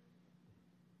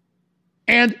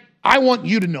 And I want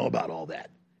you to know about all that.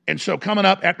 And so coming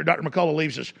up after Dr. McCullough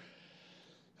leaves us,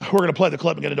 we're going to play the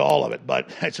clip and get into all of it, but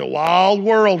it's a wild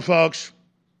world, folks.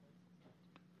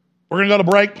 We're going to go to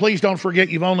break. Please don't forget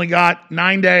you've only got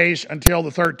 9 days until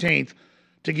the 13th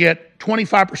to get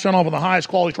 25% off of the highest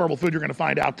quality storable food you're going to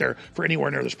find out there for anywhere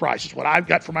near this price. It's what I've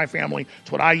got for my family.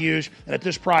 It's what I use. And at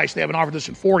this price, they haven't offered this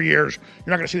in 4 years.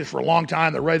 You're not going to see this for a long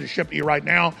time. They're ready to ship to you right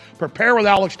now.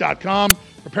 PrepareWithAlex.com,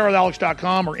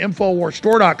 PrepareWithAlex.com, or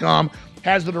InfoWarsStore.com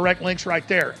has the direct links right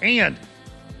there. And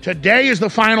today is the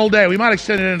final day. We might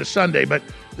extend it into Sunday, but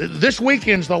this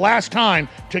weekend's the last time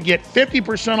to get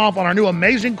 50% off on our new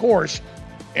amazing course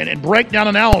and breakdown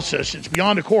analysis. It's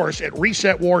beyond a course at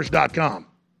ResetWars.com.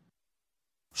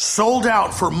 Sold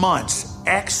out for months.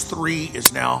 X3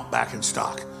 is now back in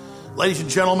stock. Ladies and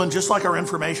gentlemen, just like our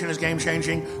information is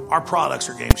game-changing, our products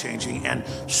are game-changing, and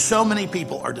so many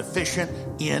people are deficient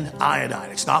in iodine.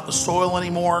 It's not in the soil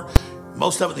anymore.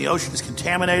 Most of it in the ocean is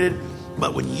contaminated.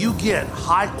 But when you get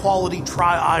high-quality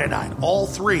triiodine, all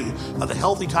three of the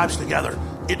healthy types together,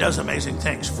 it does amazing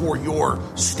things for your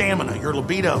stamina, your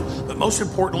libido, but most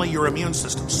importantly, your immune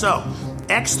system. So,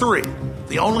 X3,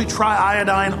 the only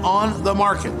triiodine on the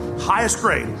market, highest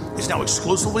grade, is now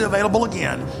exclusively available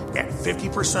again at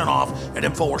 50% off at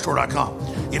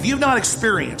InfoWarsStore.com. If you've not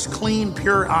experienced clean,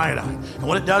 pure iodine and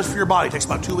what it does for your body, it takes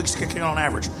about 2 weeks to kick in on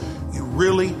average, you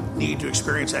really need to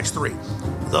experience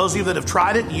X3. Those of you that have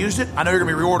tried it and used it, I know you're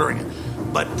going to be reordering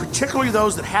it. But particularly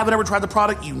those that haven't ever tried the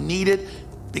product, you need it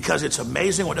because it's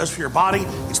amazing what it does for your body.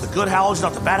 It's the good halogen,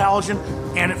 not the bad halogen,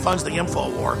 and it funds the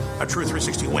info war, a true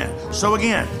 360 win. So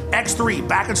again, X3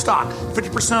 back in stock,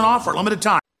 50% off for a limited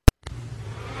time.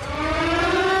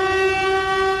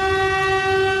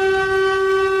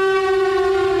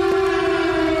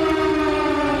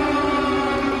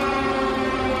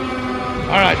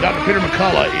 All right, Dr. Peter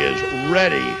McCullough is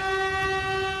ready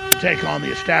to take on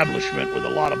the establishment with a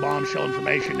lot of bombshell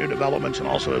information, new developments, and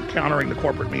also countering the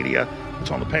corporate media that's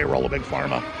on the payroll of Big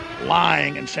Pharma,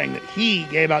 lying and saying that he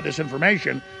gave out this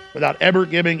information without ever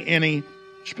giving any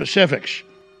specifics.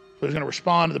 So he's going to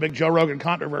respond to the big Joe Rogan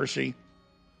controversy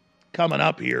coming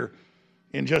up here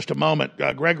in just a moment.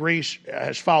 Greg Reese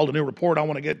has filed a new report I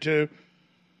want to get to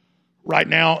right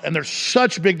now, and there's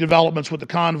such big developments with the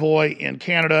convoy in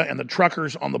Canada and the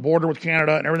truckers on the border with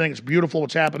Canada and everything. It's beautiful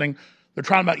what's happening. They're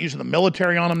trying about using the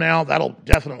military on them now. That'll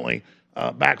definitely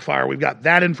backfire. We've got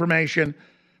that information.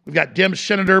 We've got Dem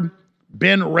Senator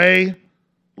Ben Ray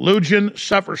Lujan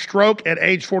suffers stroke at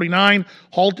age 49,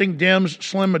 halting Dem's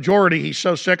slim majority. He's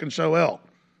so sick and so ill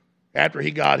after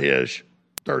he got his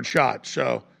third shot.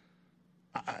 So,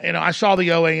 I saw the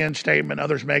OAN statement.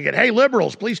 Others make it, hey,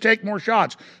 liberals, please take more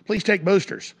shots. Please take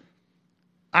boosters.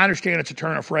 I understand it's a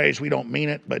turn of phrase. We don't mean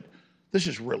it, but this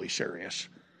is really serious.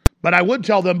 But I would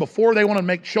tell them before they want to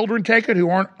make children take it who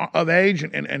aren't of age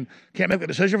and can't make the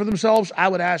decision for themselves, I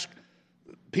would ask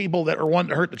people that are wanting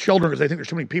to hurt the children because they think there's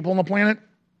too many people on the planet,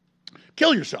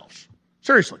 kill yourselves.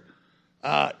 Seriously.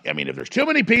 If there's too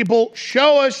many people,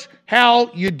 show us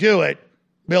how you do it,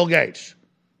 Bill Gates.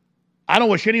 I don't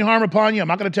wish any harm upon you. I'm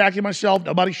not going to attack you myself.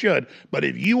 Nobody should. But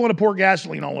if you want to pour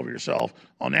gasoline all over yourself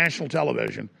on national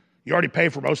television, you already pay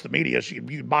for most of the media. So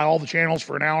you buy all the channels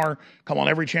for an hour, come on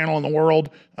every channel in the world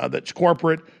that's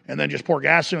corporate, and then just pour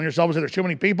gasoline on yourself and say there's too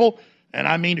many people. And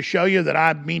I mean to show you that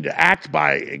I mean to act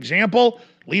by example,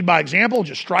 lead by example,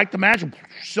 just strike the match and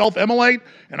self-immolate,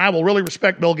 and I will really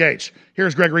respect Bill Gates.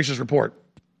 Here's Greg Reese's report.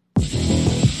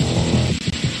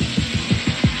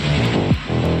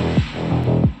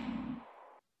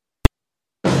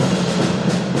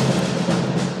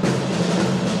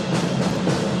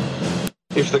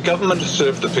 If the government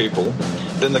served the people,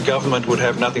 then the government would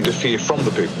have nothing to fear from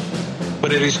the people.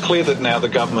 But it is clear that now the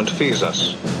government fears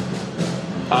us.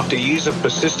 After years of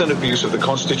persistent abuse of the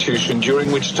Constitution,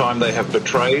 during which time they have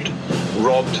betrayed,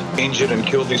 robbed, injured and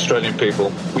killed the Australian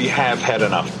people, we have had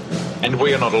enough. And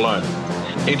we are not alone.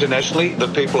 Internationally, the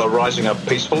people are rising up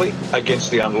peacefully against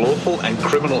the unlawful and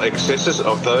criminal excesses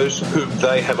of those whom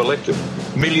they have elected.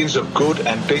 Millions of good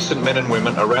and decent men and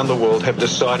women around the world have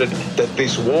decided that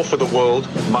this war for the world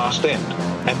must end.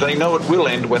 And they know it will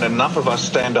end when enough of us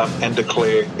stand up and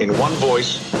declare in one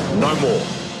voice, no more.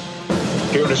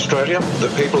 Here in Australia, the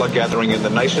people are gathering in the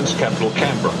nation's capital,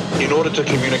 Canberra, in order to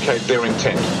communicate their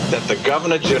intent that the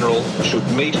Governor-General should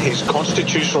meet his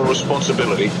constitutional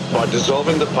responsibility by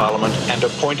dissolving the Parliament and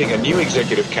appointing a new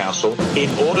Executive Council in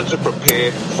order to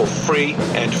prepare for free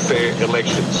and fair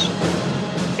elections.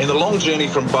 In the long journey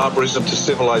from barbarism to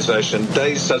civilization,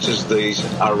 days such as these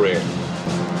are rare.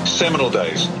 Seminal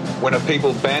days when a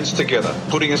people bands together,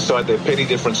 putting aside their petty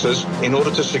differences in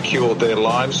order to secure their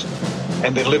lives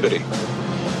and their liberty.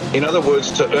 In other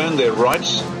words, to earn their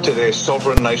rights to their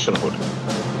sovereign nationhood.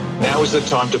 Now is the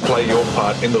time to play your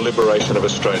part in the liberation of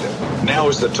Australia. Now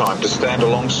is the time to stand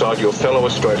alongside your fellow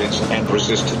Australians and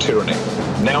resist tyranny.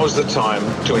 Now is the time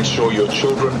to ensure your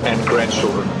children and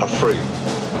grandchildren are free.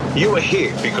 You are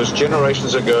here because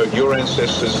generations ago your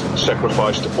ancestors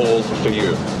sacrificed all for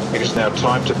you. It is now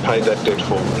time to pay that debt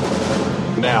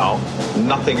forward. Now,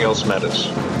 nothing else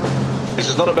matters. This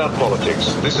is not about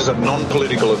politics. This is a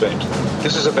non-political event.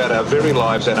 This is about our very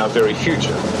lives and our very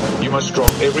future. You must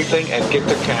drop everything and get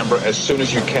to Canberra as soon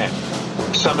as you can.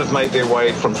 Some have made their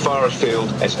way from far afield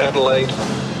as Adelaide,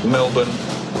 Melbourne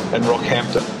and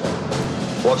Rockhampton.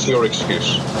 What's your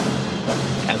excuse?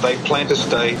 And they plan to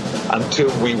stay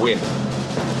until we win.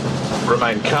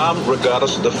 Remain calm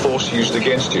regardless of the force used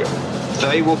against you.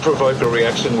 They will provoke a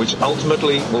reaction which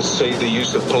ultimately will see the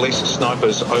use of police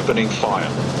snipers opening fire.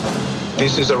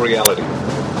 This is a reality.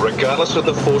 Regardless of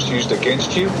the force used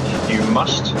against you,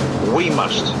 we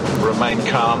must remain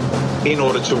calm in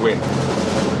order to win.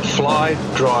 Fly,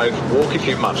 drive, walk if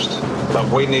you must, but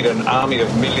we need an army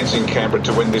of millions in Canberra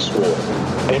to win this war.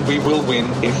 And we will win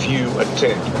if you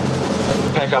attend.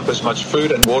 Pack up as much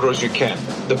food and water as you can.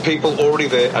 The people already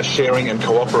there are sharing and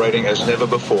cooperating as never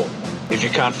before. If you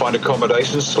can't find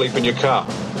accommodation, sleep in your car.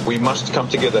 We must come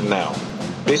together now.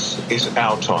 This is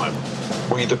our time.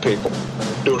 We the people.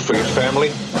 Do it for your family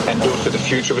and do it for the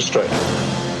future of Australia.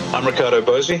 I'm Ricardo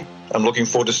Bosi. I'm looking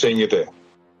forward to seeing you there.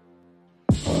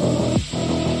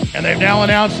 And they've now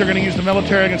announced they're going to use the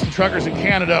military against the truckers in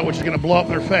Canada, which is going to blow up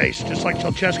in their face, just like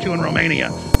Ceausescu in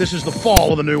Romania. This is the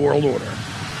fall of the New World Order.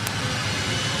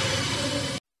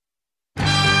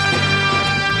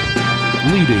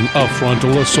 Leading a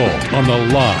frontal assault on the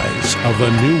lies of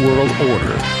the New World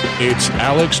Order, it's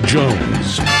Alex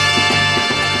Jones.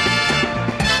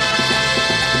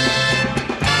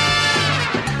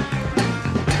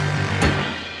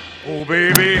 Oh,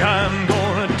 baby, I'm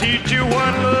gonna teach you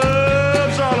what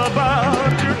love's all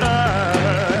about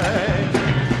tonight.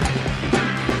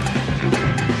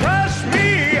 Trust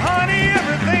me, honey,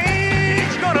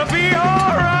 everything's gonna be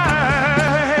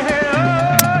alright.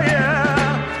 Oh,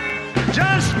 yeah.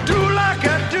 Just do like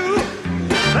I do.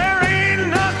 There ain't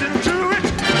nothing to it.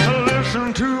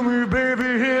 Listen to me,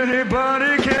 baby,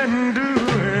 anybody can do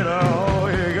it.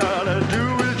 All you gotta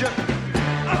do is just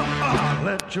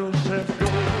let yourself go.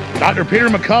 Dr. Peter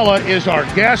McCullough is our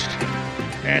guest,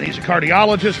 and he's a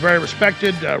cardiologist, very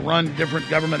respected, run different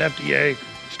government FDA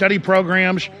study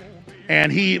programs,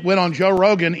 and he went on Joe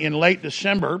Rogan in late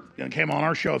December and came on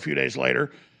our show a few days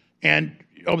later, and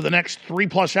over the next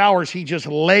 3+ hours, he just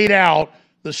laid out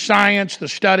the science, the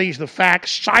studies, the facts,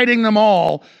 citing them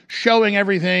all, showing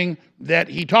everything that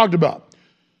he talked about.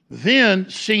 Then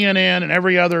CNN and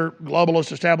every other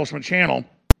globalist establishment channel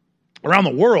around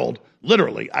the world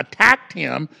literally attacked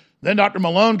him. Then Dr.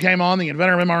 Malone came on, the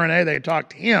inventor of mRNA. They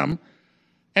attacked him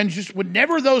and just would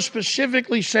never, though,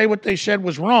 specifically say what they said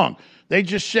was wrong. They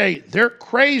just say they're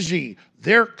crazy,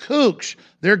 they're kooks,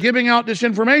 they're giving out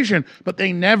disinformation, but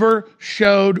they never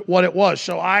showed what it was.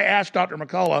 So I asked Dr.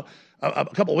 McCullough a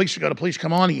couple of weeks ago to please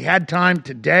come on. He had time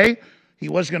today. He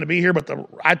was going to be here, but the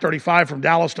I-35 from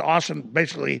Dallas to Austin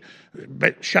basically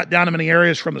shut down in many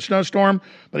areas from the snowstorm.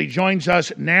 But he joins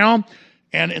us now.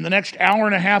 And in the next hour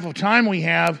and a half of time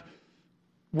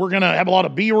we're going to have a lot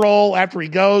of B-roll after he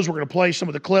goes. We're going to play some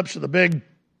of the clips of the big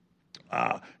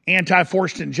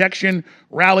anti-forced injection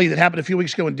rally that happened a few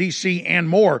weeks ago in D.C. and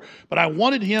more. But I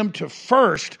wanted him to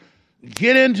first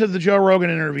get into the Joe Rogan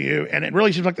interview, and it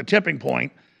really seems like the tipping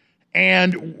point,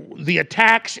 and the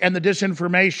attacks and the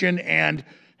disinformation and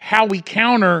how we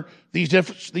counter these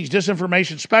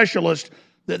disinformation specialists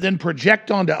that then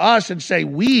project onto us and say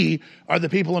we are the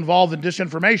people involved in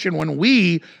disinformation when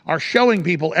we are showing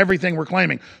people everything we're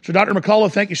claiming. So, Dr.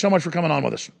 McCullough, thank you so much for coming on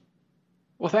with us.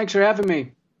 Well, thanks for having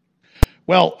me.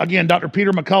 Well, again, Dr.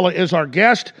 Peter McCullough is our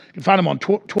guest. You can find him on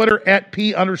Twitter at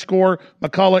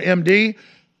P_McCulloughMD.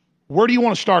 Where do you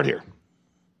want to start here?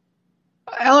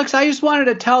 Alex, I just wanted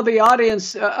to tell the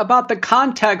audience about the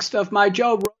context of my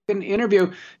Joe Rogan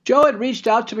interview. Joe had reached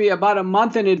out to me about a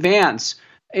month in advance.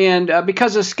 And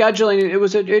because of scheduling, it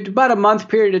was about a month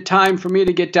period of time for me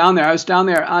to get down there. I was down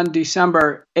there on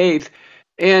December 8th.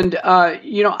 And,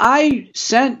 I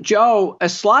sent Joe a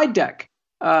slide deck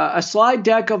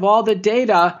of all the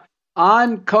data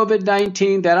on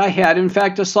COVID-19 that I had. In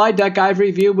fact, a slide deck I've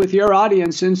reviewed with your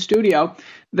audience in studio.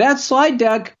 That slide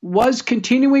deck was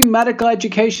continuing medical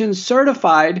education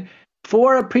certified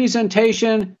for a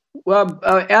presentation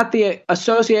at the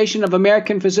Association of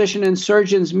American Physicians and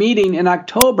Surgeons meeting in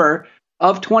October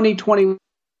of 2021.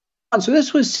 So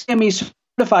this was CME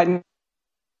certified.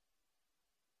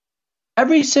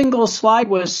 Every single slide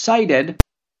was cited.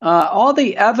 All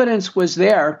the evidence was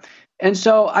there. And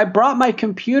so I brought my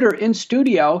computer in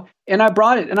studio and I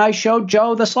brought it and I showed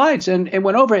Joe the slides and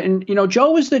went over it. And,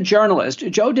 Joe was the journalist.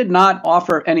 Joe did not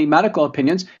offer any medical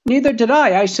opinions. Neither did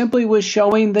I. I simply was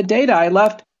showing the data. I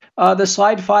left the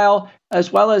slide file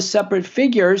as well as separate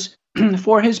figures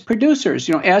for his producers,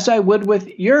 as I would with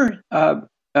your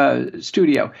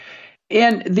studio.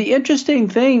 And the interesting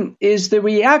thing is the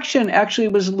reaction actually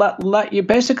was you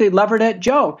basically levered at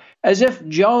Joe, as if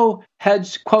Joe had,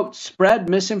 quote, spread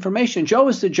misinformation. Joe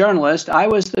was the journalist. I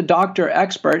was the doctor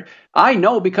expert. I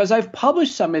know because I've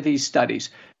published some of these studies.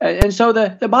 And so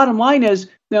the bottom line is,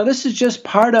 this is just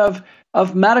part of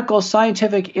medical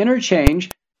scientific interchange.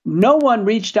 No one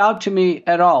reached out to me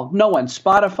at all. No one.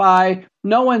 Spotify,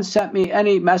 no one sent me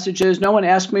any messages. No one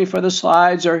asked me for the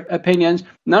slides or opinions.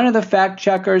 None of the fact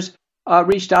checkers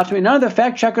reached out to me. None of the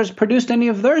fact checkers produced any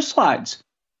of their slides.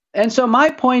 And so my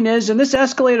point is, and this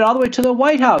escalated all the way to the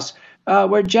White House,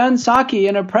 where Jen Psaki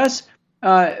in a press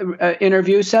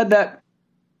interview said that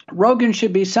Rogan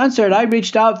should be censored. I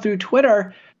reached out through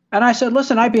Twitter and I said,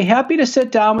 listen, I'd be happy to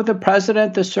sit down with the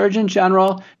president, the Surgeon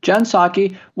General, Jen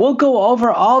Psaki. We'll go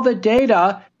over all the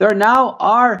data. There now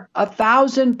are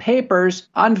 1,000 papers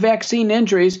on vaccine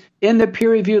injuries in the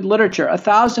peer-reviewed literature,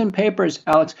 1,000 papers,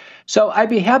 Alex. So I'd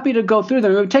be happy to go through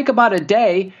them. It would take about a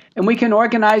day, and we can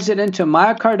organize it into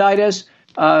myocarditis,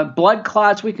 blood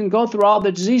clots. We can go through all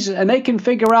the diseases, and they can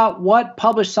figure out what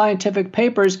published scientific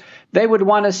papers they would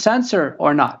want to censor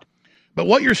or not. But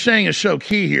what you're saying is so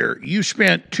key here. You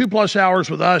spent 2+ hours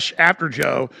with us after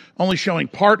Joe, only showing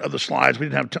part of the slides. We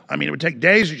didn't have it would take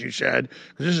days, as you said,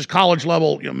 because this is college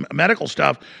level medical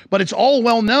stuff. But it's all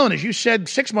well known, as you said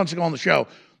 6 months ago on the show.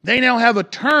 They now have a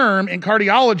term in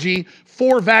cardiology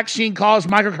for vaccine-caused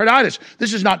myocarditis.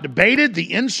 This is not debated.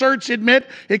 The inserts admit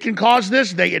it can cause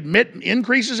this. They admit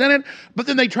increases in it. But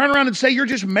then they turn around and say you're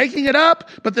just making it up.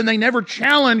 But then they never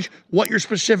challenge what you're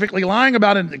specifically lying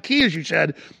about. And the key, as you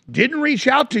said, didn't reach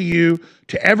out to you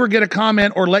to ever get a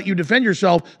comment or let you defend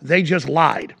yourself. They just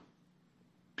lied.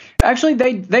 Actually,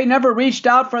 they never reached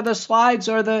out for the slides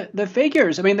or the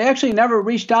figures. I mean, they actually never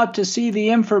reached out to see the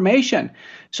information.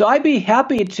 So I'd be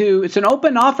happy to, it's an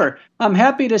open offer. I'm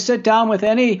happy to sit down with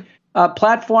any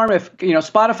platform, if,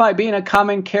 Spotify being a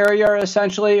common carrier,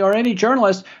 essentially, or any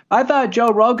journalist. I thought Joe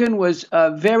Rogan was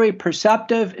very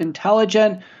perceptive,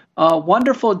 intelligent,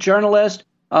 wonderful journalist.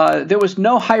 There was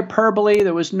no hyperbole.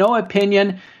 There was no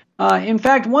opinion. In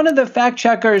fact, one of the fact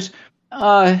checkers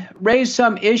raised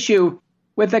some issue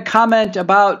with a comment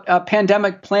about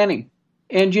pandemic planning.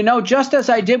 And, just as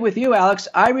I did with you, Alex,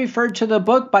 I referred to the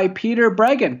book by Peter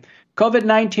Breggin,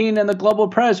 COVID-19 and the Global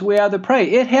Press, We Are the Prey.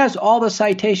 It has all the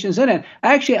citations in it.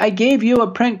 Actually, I gave you a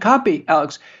print copy,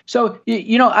 Alex. So,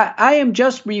 I am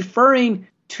just referring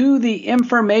to the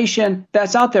information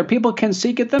that's out there. People can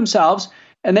seek it themselves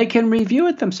and they can review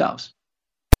it themselves.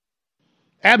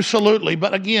 Absolutely.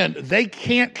 But again, they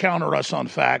can't counter us on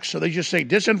facts. So they just say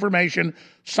disinformation,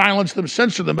 silence them,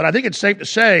 censor them. But I think it's safe to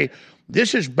say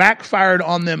this has backfired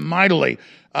on them mightily.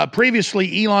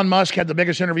 Previously, Elon Musk had the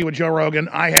biggest interview with Joe Rogan.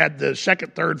 I had the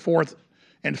second, third, fourth,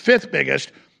 and fifth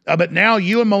biggest. But now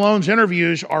you and Malone's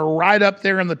interviews are right up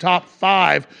there in the top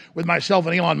 5 with myself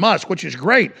and Elon Musk, which is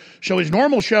great. So his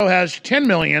normal show has 10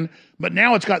 million, but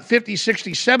now it's got 50,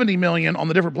 60, 70 million on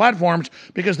the different platforms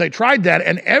because they tried that.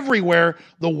 And everywhere,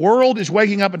 the world is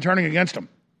waking up and turning against him.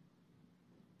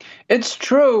 It's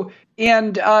true.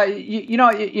 And,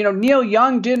 Neil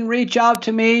Young didn't reach out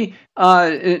to me.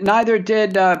 Neither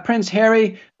did Prince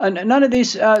Harry. None of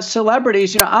these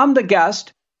celebrities. I'm the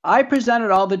guest. I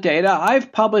presented all the data.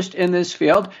 I've published in this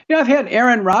field. I've had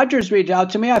Aaron Rodgers reach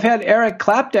out to me. I've had Eric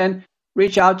Clapton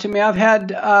reach out to me. I've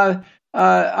had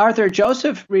Arthur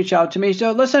Joseph reach out to me.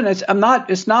 So listen, it's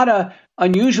not a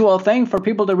unusual thing for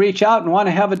people to reach out and want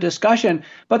to have a discussion.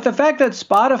 But the fact that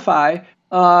Spotify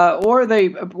or the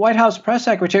White House press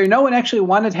secretary, no one actually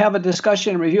wanted to have a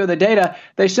discussion and review of the data.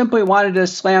 They simply wanted to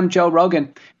slam Joe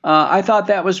Rogan. I thought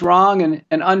that was wrong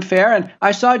and unfair. And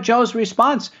I saw Joe's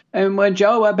response. And when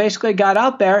Joe basically got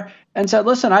out there and said,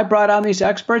 listen, I brought on these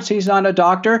experts. He's not a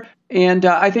doctor. And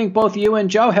I think both you and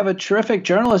Joe have a terrific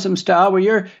journalism style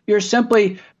where you're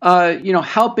simply,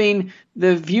 helping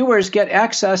the viewers get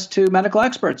access to medical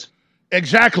experts.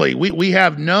 Exactly. We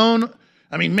have known.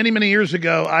 I mean, many, many years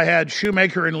ago, I had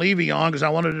Shoemaker and Levy on because I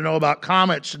wanted to know about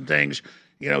comets and things,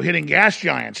 hitting gas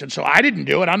giants. And so I didn't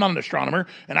do it. I'm not an astronomer.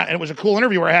 And it was a cool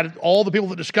interview where I had all the people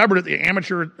that discovered it, the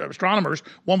amateur astronomers.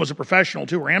 One was a professional,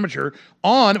 2 were amateur,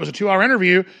 on. It was a 2-hour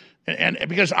interview. And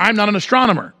because I'm not an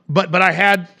astronomer, but I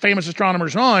had famous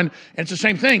astronomers on, and it's the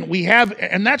same thing. We have,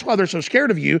 and that's why they're so scared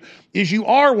of you, is you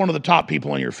are one of the top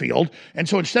people in your field. And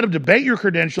so instead of debate your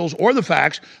credentials or the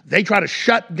facts, they try to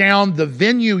shut down the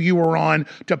venue you were on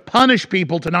to punish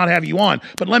people to not have you on.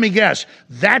 But let me guess,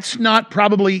 that's not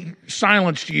probably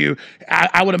silenced you.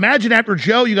 I would imagine after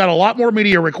Joe, you got a lot more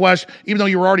media requests, even though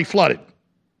you were already flooded.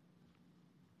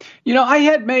 I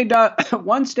had made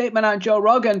one statement on Joe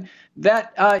Rogan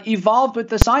that evolved with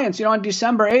the science. On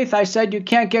December 8th, I said you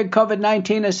can't get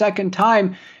COVID-19 a second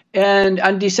time. And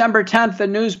on December 10th, the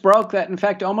news broke that, in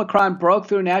fact, Omicron broke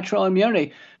through natural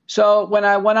immunity. So when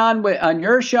I went on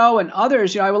your show and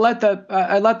others, I would let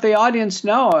the audience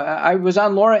know. I was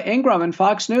on Laura Ingraham and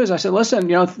Fox News. I said, listen,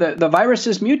 the virus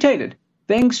is mutated.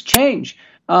 Things change.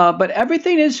 But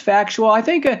everything is factual. I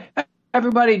think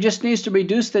everybody just needs to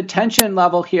reduce the tension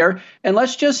level here, and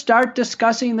let's just start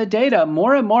discussing the data.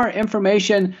 More and more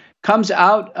information comes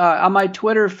out on my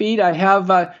Twitter feed. I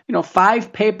have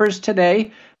 5 papers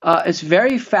today. It's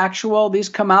very factual. These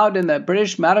come out in the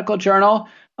British Medical Journal.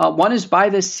 One is by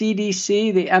the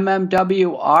CDC, the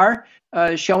MMWR,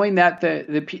 showing that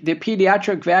the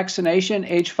pediatric vaccination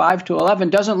age 5 to 11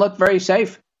 doesn't look very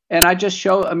safe. And I just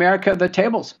show America the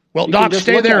tables. Well, Doc,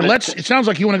 stay there. It sounds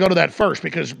like you want to go to that first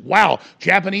because, wow,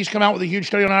 Japanese come out with a huge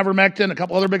study on ivermectin, a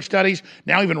couple other big studies.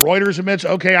 Now even Reuters admits,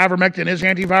 okay, ivermectin is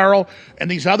antiviral.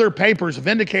 And these other papers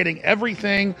vindicating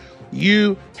everything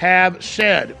you have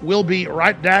said. We'll be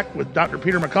right back with Dr.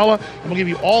 Peter McCullough, and we'll give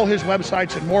you all his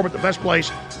websites and more, but the best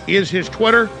place is his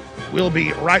Twitter. We'll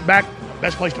be right back.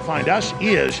 Best place to find us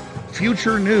is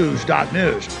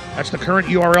futurenews.news. That's the current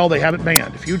URL. They haven't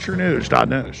banned.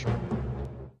 futurenews.news.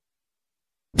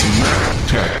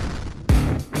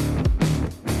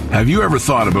 Have you ever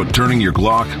thought about turning your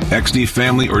Glock, XD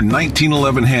Family, or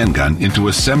 1911 handgun into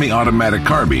a semi-automatic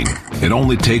carbine? It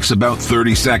only takes about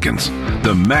 30 seconds.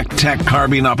 The MacTech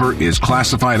Carbine Upper is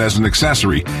classified as an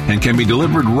accessory and can be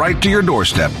delivered right to your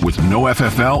doorstep with no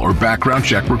FFL or background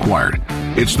check required.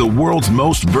 It's the world's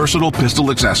most versatile pistol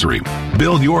accessory.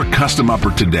 Build your custom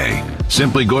upper today.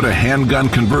 Simply go to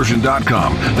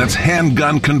handgunconversion.com. That's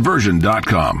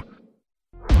handgunconversion.com.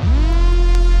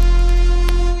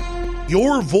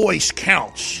 Your voice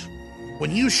counts.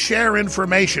 When you share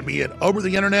information, be it over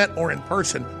the internet or in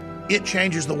person, it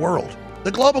changes the world.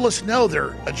 The globalists know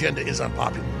their agenda is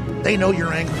unpopular. They know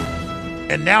you're angry.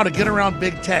 And now to get around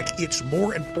big tech, it's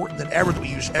more important than ever that we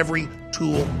use every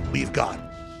tool we've got.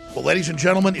 Well, ladies and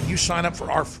gentlemen, if you sign up for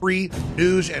our free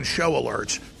news and show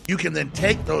alerts, you can then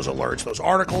take those alerts, those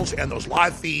articles, and those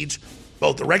live feeds,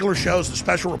 both the regular shows and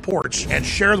special reports, and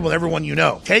share them with everyone you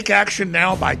know. Take action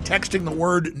now by texting the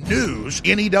word NEWS,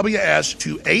 N-E-W-S,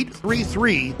 to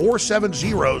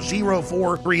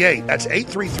 833-470-0438. That's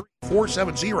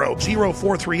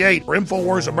 833-470-0438 for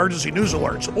InfoWars emergency news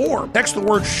alerts. Or text the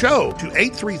word SHOW to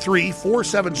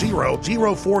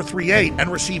 833-470-0438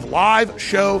 and receive live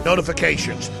show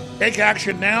notifications. Take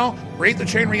action now, create the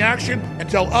chain reaction, and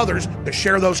tell others to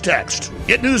share those texts.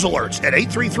 Get news alerts at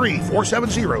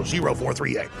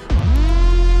 833-470-0438.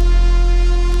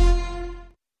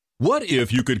 What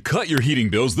if you could cut your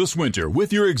heating bills this winter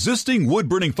with your existing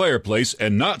wood-burning fireplace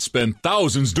and not spend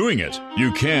thousands doing it?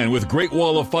 You can with Great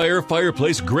Wall of Fire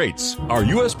fireplace grates. Our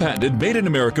U.S. patented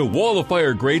made-in-America Wall of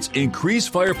Fire grates increase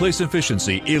fireplace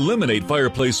efficiency, eliminate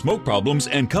fireplace smoke problems,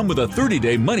 and come with a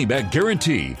 30-day money-back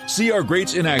guarantee. See our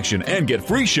grates in action and get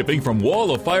free shipping from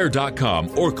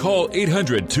walloffire.com or call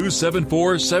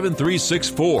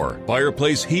 800-274-7364.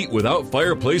 Fireplace heat without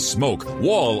fireplace smoke.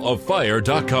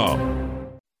 walloffire.com.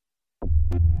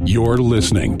 You're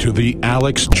listening to The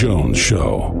Alex Jones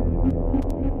Show.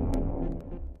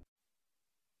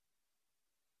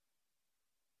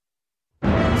 So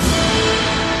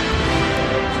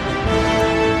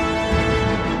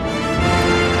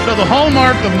the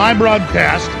hallmark of my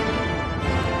broadcast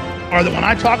are that when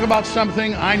I talk about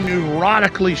something, I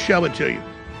neurotically show it to you.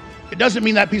 It doesn't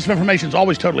mean that piece of information is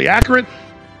always totally accurate.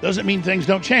 Doesn't mean things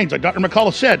don't change. Like Dr.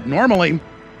 McCullough said, normally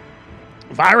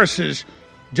viruses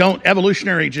don't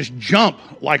evolutionary just jump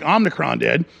like Omicron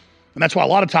did. And that's why a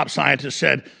lot of top scientists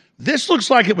said, this looks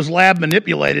like it was lab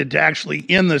manipulated to actually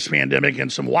end this pandemic,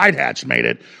 and some white hats made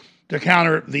it to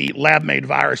counter the lab-made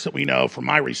virus that we know from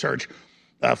my research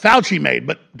Fauci made.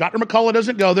 But Dr. McCullough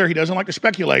doesn't go there. He doesn't like to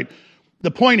speculate.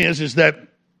 The point is that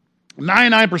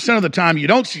 99% of the time you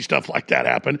don't see stuff like that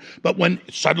happen. But when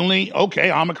suddenly,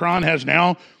 okay, Omicron has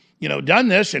now done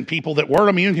this, and people that were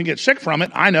immune can get sick from it.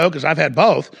 I know because I've had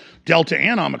both, Delta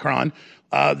and Omicron,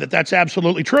 that's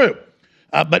absolutely true.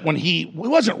 But when he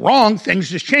wasn't wrong,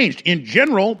 things just changed. In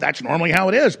general, that's normally how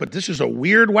it is. But this is a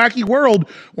weird, wacky world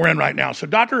we're in right now. So,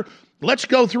 Doctor, let's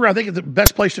go through. I think the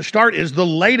best place to start is the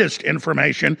latest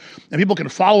information, and people can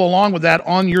follow along with that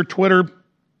on your Twitter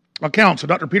account. So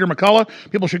Dr. Peter McCullough,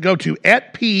 people should go to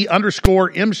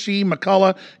 @P_MC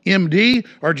McCullough MD,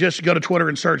 or just go to Twitter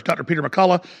and search Dr. Peter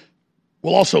McCullough.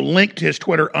 We'll also link to his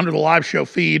Twitter under the live show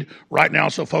feed right now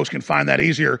so folks can find that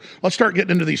easier. Let's start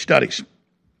getting into these studies.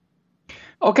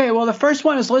 Okay, well, the first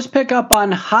one is let's pick up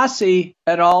on Hasse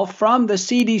et al. From the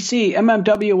CDC,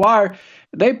 MMWR.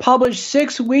 They published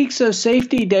 6 weeks of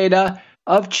safety data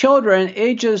of children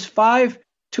ages 5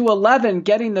 to 11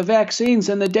 getting the vaccines,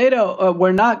 and the data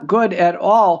were not good at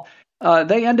all.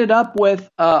 They ended up with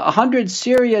 100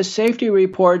 serious safety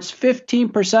reports,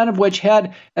 15% of which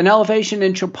had an elevation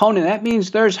in troponin. That means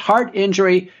there's heart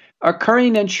injury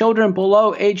occurring in children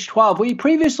below age 12. We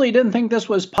previously didn't think this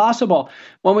was possible.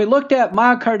 When we looked at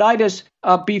myocarditis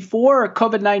before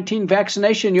COVID-19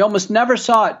 vaccination, you almost never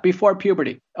saw it before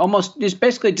puberty. It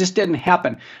basically just didn't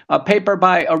happen. A paper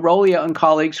by Arolia and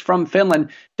colleagues from Finland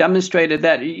demonstrated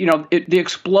that the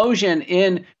explosion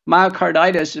in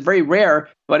myocarditis is very rare,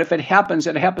 but if it happens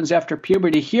after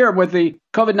puberty. Here with the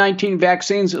COVID-19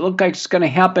 vaccines, it looks like it's going to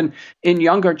happen in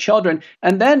younger children.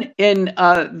 And then in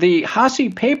the Hasse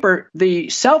paper, the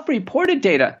self-reported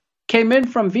data came in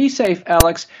from VSafe,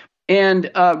 Alex, and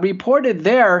reported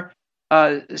there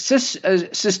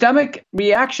systemic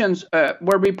reactions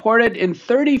were reported in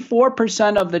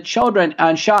 34% of the children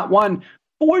on shot 1,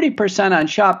 40%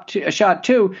 on shot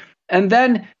 2, and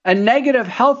then a negative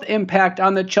health impact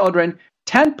on the children,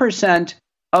 10%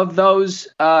 of those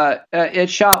at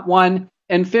shot 1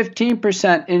 and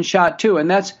 15% in shot 2.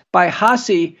 And that's by Hasse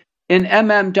in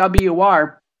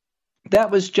MMWR.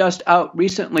 That was just out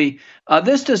recently.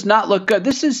 This does not look good.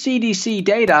 This is CDC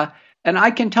data. And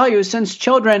I can tell you, since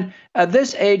children at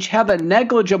this age have a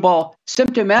negligible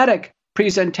symptomatic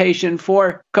presentation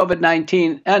for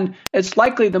COVID-19, and it's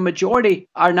likely the majority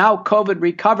are now COVID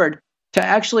recovered, to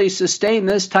actually sustain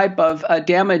this type of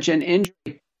damage and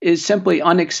injury is simply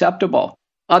unacceptable.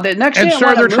 The next and thing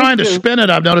sir, they're trying to spin it.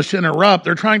 I've noticed to interrupt.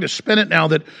 They're trying to spin it now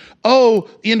that,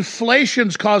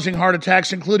 inflation's causing heart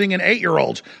attacks, including in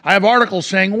 8-year-olds. I have articles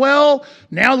saying, well,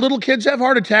 now little kids have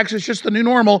heart attacks. It's just the new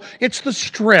normal. It's the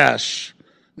stress.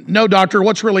 No, doctor,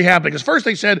 what's really happening? Because first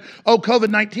they said,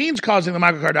 COVID-19 is causing the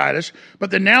myocarditis,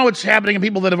 but then now it's happening in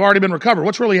people that have already been recovered.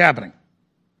 What's really happening?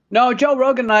 No, Joe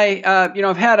Rogan and I,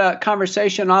 have had a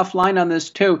conversation offline on this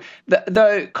too.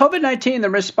 The COVID-19, the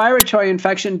respiratory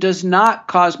infection, does not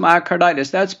cause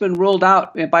myocarditis. That's been ruled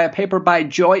out by a paper by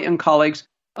Joy and colleagues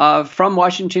from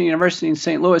Washington University in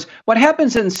St. Louis. What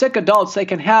happens in sick adults, they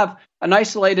can have an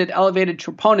isolated elevated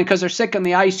troponin because they're sick in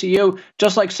the ICU,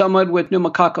 just like someone with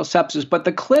pneumococcal sepsis. But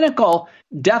the clinical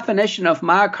definition of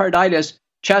myocarditis,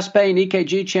 chest pain,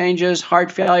 EKG changes, heart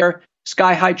failure,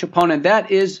 sky-high troponin. That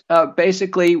is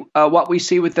basically what we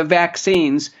see with the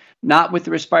vaccines, not with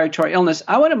the respiratory illness.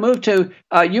 I want to move to,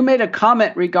 you made a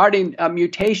comment regarding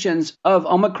mutations of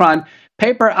Omicron.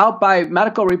 Paper out by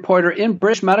medical reporter in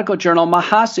British Medical Journal,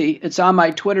 Mahasi. It's on my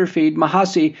Twitter feed,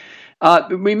 Mahasi.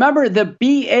 Remember, the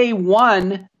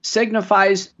BA1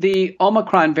 signifies the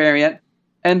Omicron variant,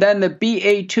 and then the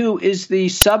BA2 is the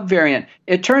subvariant.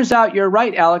 It turns out, you're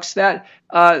right, Alex, that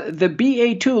the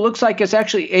BA2 looks like it's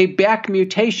actually a back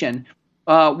mutation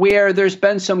where there's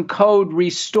been some code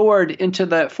restored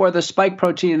for the spike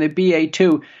protein in the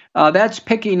BA2. That's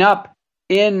picking up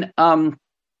in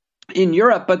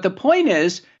Europe. But the point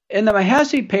is, in the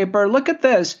Mahasi paper, look at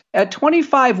this. At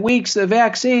 25 weeks, the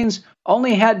vaccines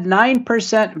only had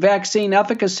 9% vaccine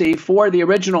efficacy for the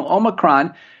original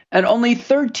Omicron, and only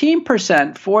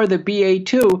 13% for the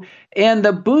BA2. And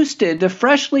the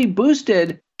freshly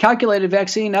boosted calculated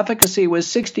vaccine efficacy was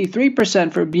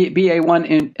 63% for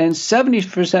BA1 and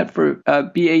 70% for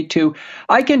BA2.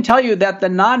 I can tell you that the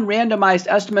non-randomized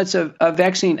estimates of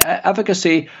vaccine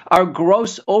efficacy are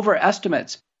gross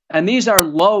overestimates. And these are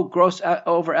low gross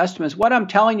overestimates. What I'm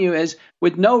telling you is,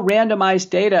 with no randomized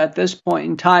data at this point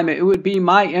in time, it would be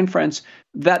my inference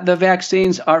that the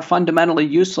vaccines are fundamentally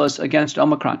useless against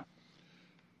Omicron.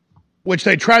 Which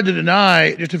they tried to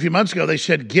deny just a few months ago. They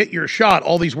said, get your shot,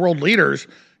 all these world leaders,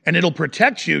 and it'll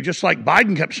protect you, just like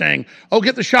Biden kept saying,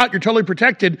 get the shot, you're totally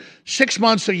protected, 6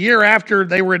 months, a year after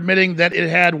they were admitting that it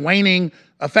had waning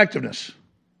effectiveness.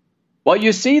 Well,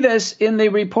 you see this in the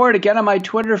report, again, on my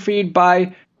Twitter feed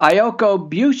by Ayoko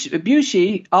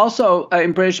Bushi, also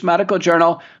in British Medical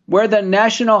Journal, where the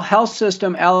National Health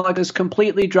System, Alex, has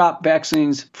completely dropped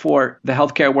vaccines for the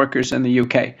healthcare workers in the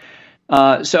UK.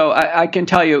 So I can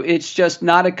tell you, it's just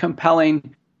not a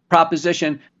compelling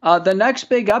proposition. The next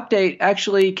big update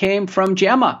actually came from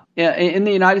JAMA in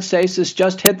the United States. This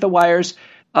just hit the wires.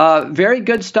 Very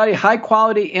good study,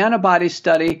 high-quality antibody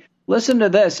study. Listen to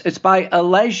this. It's by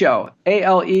Alejo,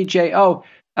 Alejo.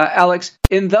 Alex,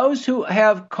 in those who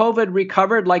have COVID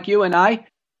recovered, like you and I,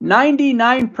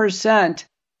 99%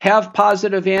 have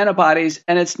positive antibodies,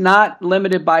 and it's not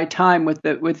limited by time with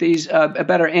these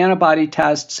better antibody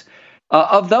tests.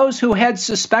 Of those who had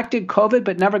suspected COVID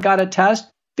but never got a test,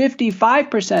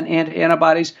 55% had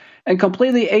antibodies, and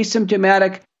completely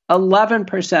asymptomatic,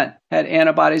 11% had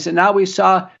antibodies. And now we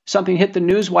saw something hit the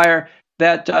newswire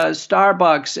that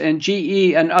Starbucks and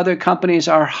GE and other companies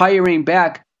are hiring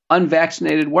back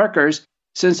unvaccinated workers,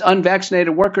 since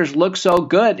unvaccinated workers look so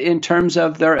good in terms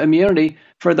of their immunity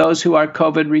for those who are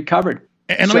COVID recovered.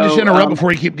 And let me just interrupt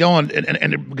before you keep going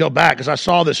and go back, because I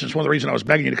saw this. It's one of the reasons I was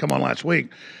begging you to come on last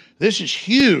week. This is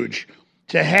huge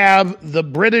to have the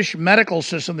British medical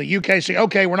system, the UK, say,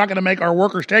 okay, we're not going to make our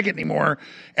workers take it anymore.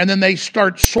 And then they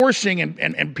start sourcing,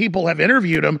 and people have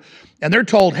interviewed them, and they're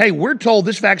told, hey, we're told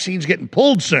this vaccine's getting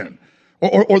pulled soon.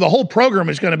 Or the whole program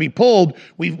is going to be pulled.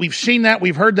 We've seen that.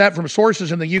 We've heard that from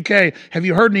sources in the UK. Have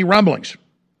you heard any rumblings?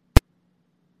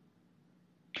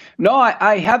 No,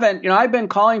 I haven't. I've been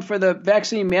calling for the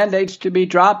vaccine mandates to be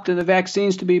dropped and the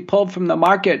vaccines to be pulled from the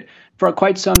market for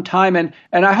quite some time, and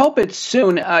I hope it's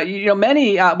soon.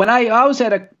 Many when I was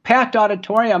at a packed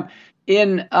auditorium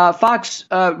in Fox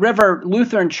River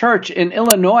Lutheran Church in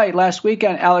Illinois last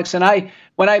weekend, Alex, and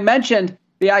when I mentioned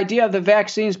the idea of the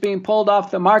vaccines being pulled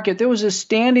off the market, there was a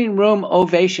standing room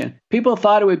ovation. People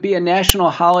thought it would be a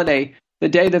national holiday the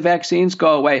day the vaccines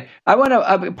go away. I want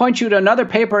to point you to another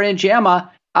paper in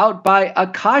JAMA out by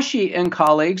Akashi and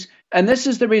colleagues, and this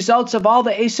is the results of all the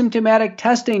asymptomatic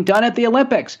testing done at the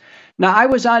Olympics. Now, I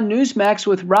was on Newsmax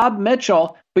with Rob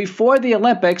Mitchell before the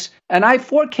Olympics, and I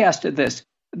forecasted this.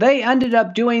 They ended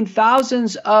up doing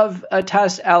thousands of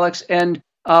tests, Alex, and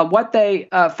what they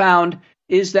found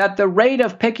is that the rate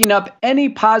of picking up any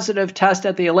positive test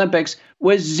at the Olympics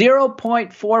was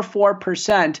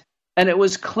 0.44%, and it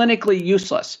was clinically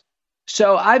useless.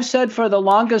 So I've said for the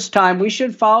longest time, we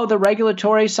should follow the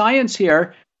regulatory science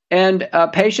here, and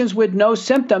patients with no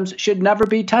symptoms should never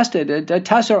be tested. The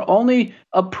tests are only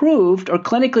approved or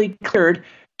clinically cleared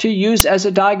to use as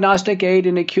a diagnostic aid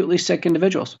in acutely sick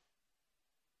individuals.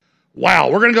 Wow,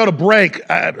 we're going to go to break.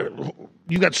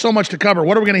 You got so much to cover.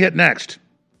 What are we going to hit next?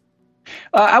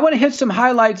 I want to hit some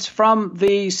highlights from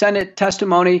the Senate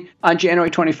testimony on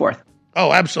January 24th.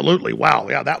 Oh, absolutely. Wow.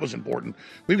 Yeah, that was important.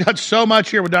 We've got so much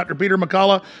here with Dr. Peter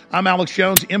McCullough. I'm Alex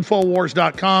Jones,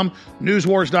 Infowars.com,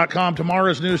 Newswars.com,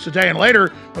 tomorrow's news today. And later,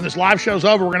 when this live show's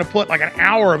over, we're going to put like an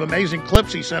hour of amazing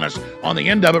clips he sent us on the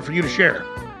end of it for you to share.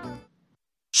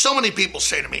 So many people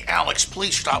say to me, Alex,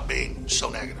 please stop being so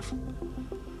negative.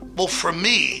 Well, for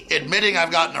me, admitting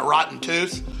I've gotten a rotten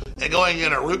tooth and going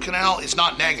in a root canal is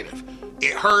not negative.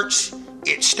 It hurts.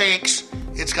 It stinks.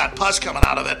 It's got pus coming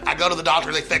out of it. I go to the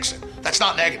doctor, they fix it. That's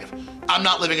not negative. I'm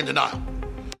not living in denial.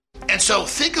 And so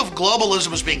think of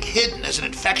globalism as being hidden as an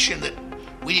infection that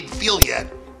we didn't feel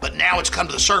yet, but now it's come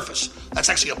to the surface. That's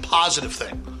actually a positive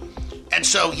thing. And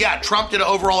so, yeah, Trump did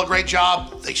overall a great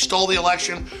job. They stole the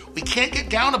election. We can't get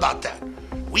down about that.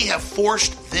 We have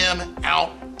forced them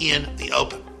out in the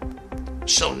open.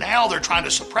 So now they're trying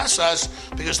to suppress us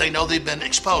because they know they've been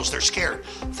exposed. They're scared.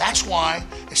 That's why,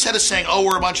 instead of saying, oh,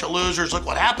 we're a bunch of losers, look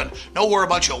what happened. No, we're a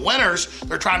bunch of winners.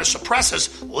 They're trying to suppress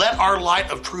us. Let our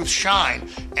light of truth shine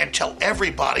and tell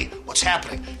everybody what's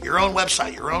happening. Your own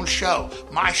website, your own show,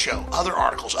 my show, other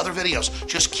articles, other videos.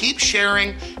 Just keep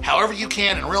sharing however you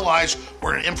can and realize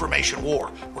we're in an information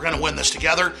war. We're going to win this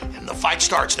together, and the fight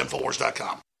starts at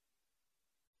Infowars.com.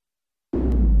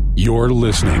 You're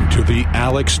listening to The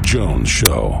Alex Jones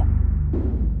Show.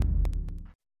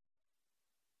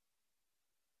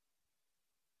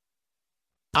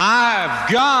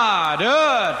 I've got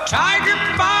a tiger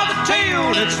by the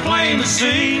tail, it's plain to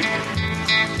see.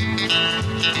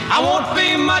 I won't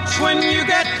be much when you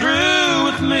get through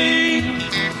with me.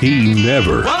 He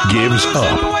never gives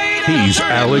up. He's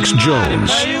Alex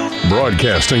Jones,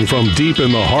 broadcasting from deep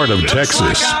in the heart of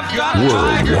Texas,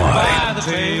 worldwide.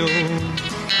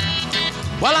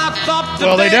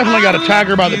 Well, they definitely got a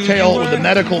tiger by the tail with the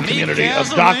medical community of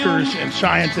doctors and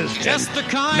scientists and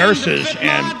nurses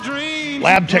and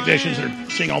lab technicians that are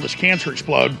seeing all this cancer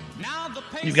explode.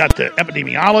 You've got the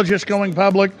epidemiologists going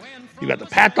public. You've got the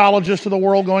pathologists of the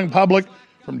world going public.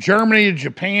 From Germany to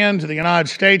Japan to the United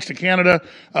States to Canada,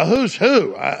 who's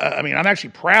who? I mean, I'm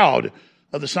actually proud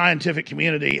of the scientific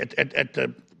community at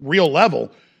the real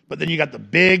level. But then you got the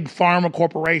big pharma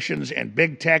corporations and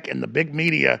big tech and the big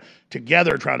media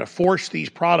together trying to force these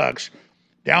products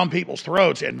down people's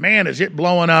throats. And man, is it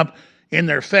blowing up in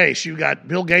their face. You got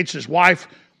Bill Gates' wife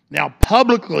now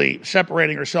publicly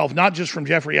separating herself, not just from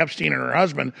Jeffrey Epstein and her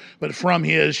husband, but from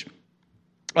his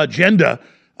agenda.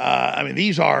 I mean,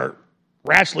 these are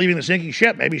rats leaving the sinking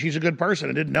ship. Maybe she's a good person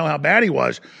and didn't know how bad he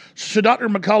was. So, Dr.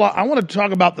 McCullough, I want to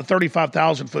talk about the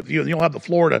 35,000-foot view, and you'll have the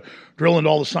floor to drill into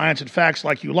all the science and facts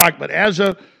like you like. But as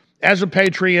a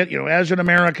patriot, as an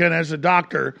American, as a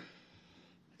doctor,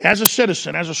 as a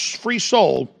citizen, as a free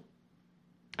soul,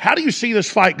 how do you see this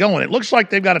fight going? It looks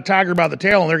like they've got a tiger by the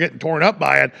tail and they're getting torn up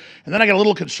by it. And then I get a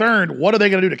little concerned. What are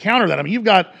they going to do to counter that? I mean, you've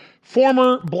got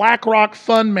former BlackRock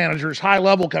fund managers, high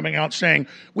level, coming out saying,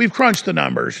 we've crunched the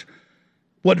numbers.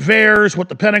 What VAERS, what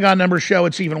the Pentagon numbers show,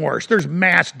 it's even worse. There's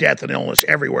mass death and illness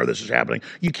everywhere this is happening.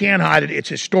 You can't hide it. It's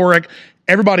historic.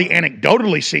 Everybody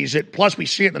anecdotally sees it. Plus, we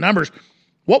see it in the numbers.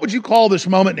 What would you call this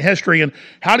moment in history, and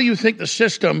how do you think the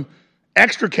system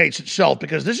extricates itself?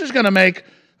 Because this is going to make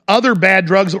other bad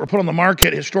drugs that were put on the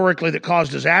market historically that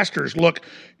caused disasters look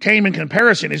tame in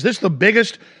comparison. Is this the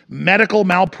biggest medical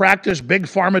malpractice, big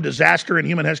pharma disaster in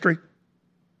human history?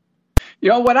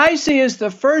 What I see is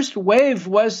the first wave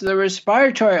was the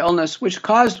respiratory illness, which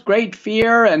caused great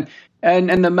fear and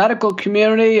the medical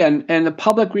community and the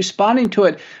public responding to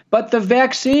it. But the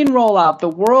vaccine rollout, the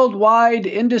worldwide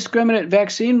indiscriminate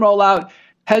vaccine rollout,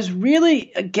 has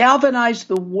really galvanized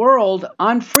the world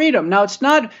on freedom. Now, it's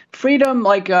not freedom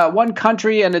like one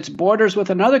country and its borders with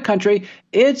another country.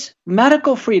 It's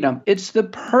medical freedom. It's the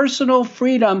personal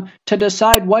freedom to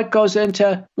decide what goes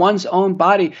into one's own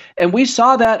body. And we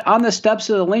saw that on the steps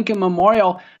of the Lincoln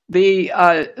Memorial, the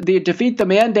Defeat the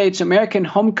Mandates American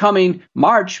Homecoming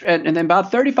March, and then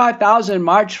about 35,000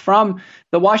 marched from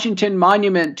the Washington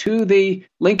Monument to the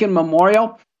Lincoln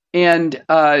Memorial. And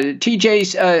T.J.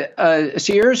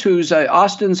 Sears, who's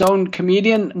Austin's own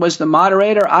comedian, was the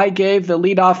moderator. I gave the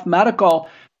leadoff medical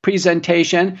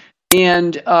presentation.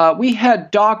 And we had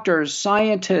doctors,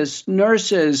 scientists,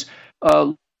 nurses,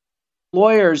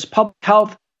 lawyers, public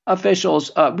health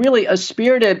officials, really a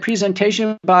spirited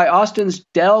presentation by Austin's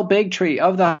Del Bigtree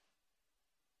of the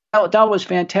that was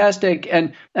fantastic.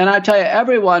 And I tell you,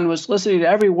 everyone was listening to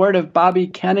every word of Bobby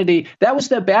Kennedy. That was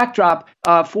the backdrop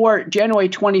for January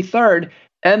 23rd.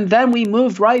 And then we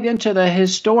moved right into the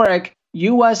historic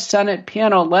U.S. Senate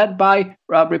panel led by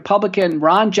Republican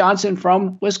Ron Johnson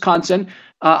from Wisconsin.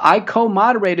 I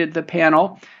co-moderated the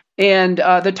panel. And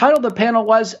the title of the panel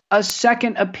was A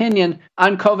Second Opinion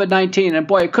on COVID-19. And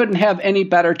boy, it couldn't have any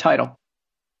better title.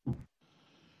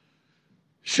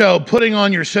 So putting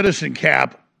on your citizen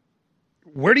cap,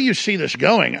 where do you see this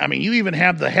going? I mean, you even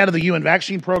have the head of the UN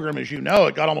vaccine program, as you know,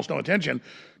 it got almost no attention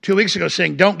 2 weeks ago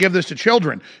saying, don't give this to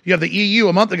children. You have the EU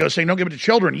a month ago saying, don't give it to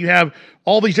children. You have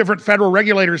all these different federal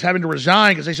regulators having to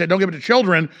resign because they said, don't give it to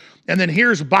children. And then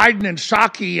here's Biden and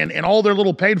Psaki and all their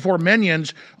little paid-for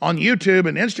minions on YouTube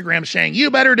and Instagram saying, you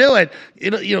better do it.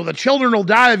 The children will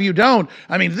die if you don't.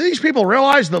 I mean, do these people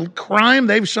realize the crime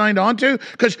they've signed on to?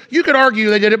 Because you could argue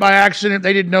they did it by accident.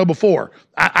 They didn't know before.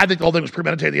 I think the whole thing was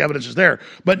premeditated. The evidence is there.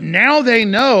 But now they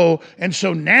know, and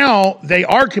so now they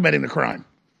are committing the crime.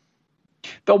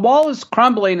 The wall is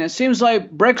crumbling. It seems like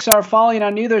bricks are falling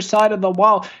on either side of the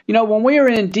wall. When we were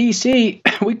in D.C.,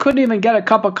 we couldn't even get a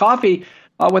cup of coffee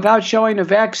without showing a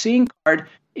vaccine card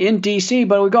in D.C.,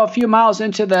 but we go a few miles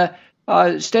into the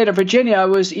state of Virginia. It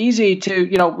was easy to,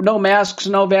 no masks,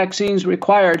 no vaccines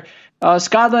required.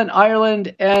 Scotland,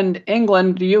 Ireland, and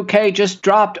England, the UK, just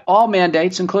dropped all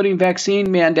mandates, including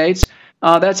vaccine mandates.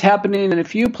 That's happening in a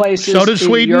few places. So did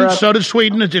Sweden. Europe. So did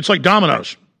Sweden. It's like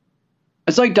dominoes.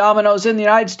 It's like dominoes. In the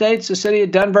United States, the city of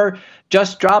Denver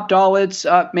just dropped all its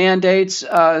mandates.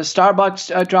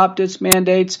 Starbucks dropped its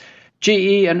mandates,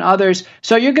 GE and others.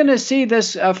 So you're going to see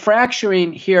this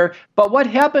fracturing here. But what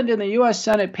happened in the U.S.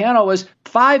 Senate panel was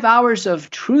 5 hours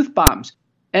of truth bombs.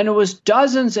 And it was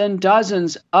dozens and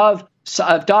dozens of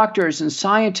doctors and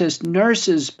scientists,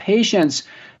 nurses, patients,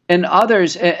 and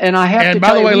others. And I have to tell you. And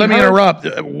by the way, let me interrupt.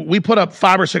 We put up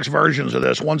 5 or 6 versions of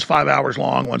this. One's 5 hours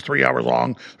long, one's 3 hours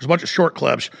long. There's a bunch of short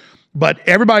clips. But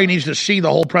everybody needs to see the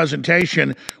whole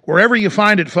presentation. Wherever you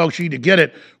find it, folks, you need to get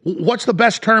it. What's the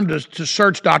best term to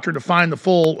search, Doctor, to find the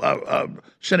full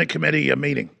Senate committee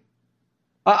meeting?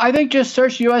 I think just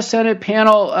search U.S. Senate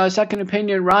panel, second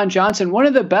opinion, Ron Johnson. One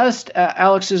of the best,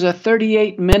 Alex, is a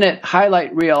 38-minute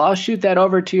highlight reel. I'll shoot that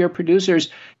over to your producers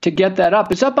to get that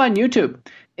up. It's up on YouTube.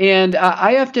 And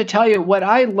I have to tell you, what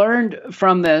I learned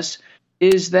from this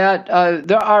is that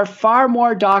there are far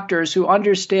more doctors who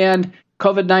understand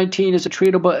COVID-19 is a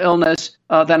treatable illness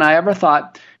than I ever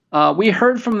thought. We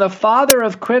heard from the father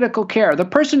of critical care, the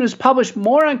person who's published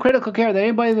more on critical care than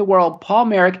anybody in the world, Paul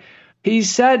Merrick. He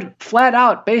said flat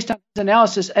out, based on his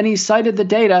analysis, and he cited the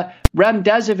data,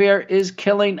 remdesivir is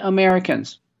killing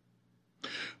Americans.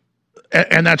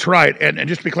 And that's right. And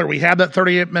just to be clear, we have that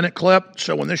 38-minute clip.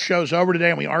 So when this show's over today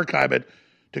and we archive it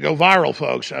to go viral,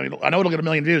 folks, I mean, I know it'll get 1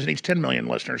 million views. It needs 10 million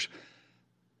listeners.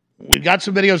 We've got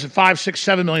some videos at 5, 6,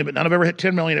 7 million, but none have ever hit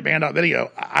 10 million at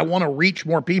Band.video. I want to reach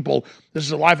more people. This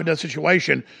is a life and death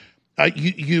situation.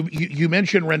 You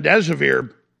mentioned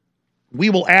remdesivir. We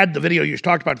will add the video you just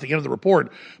talked about at the end of the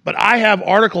report. But I have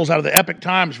articles out of the Epic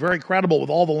Times, very credible, with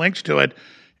all the links to it.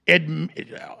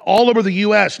 All over the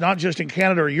U.S., not just in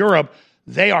Canada or Europe,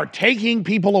 they are taking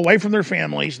people away from their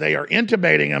families. They are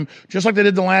intubating them, just like they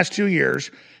did the last 2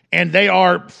 years. And they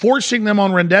are forcing them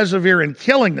on remdesivir and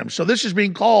killing them. So this is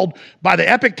being called by the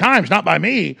Epic Times, not by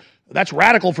me. That's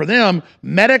radical for them.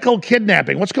 Medical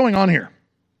kidnapping. What's going on here?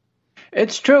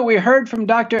 It's true. We heard from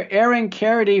Dr. Aaron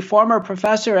Carity, former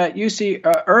professor at UC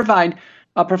Irvine,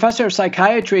 a professor of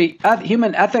psychiatry,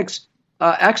 human ethics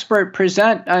expert,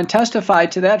 present and testify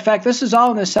to that fact. This is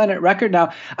all in the Senate record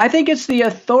now. I think it's the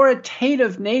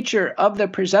authoritative nature of the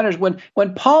presenters.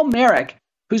 When Paul Merrick,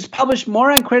 who's published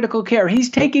more on critical care, he's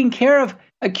taking care of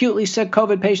acutely sick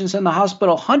COVID patients in the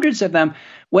hospital, hundreds of them.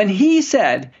 When he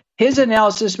said his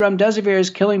analysis, remdesivir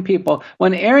is killing people.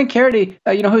 When Aaron Carity,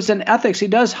 who's in ethics, he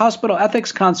does hospital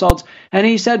ethics consults, and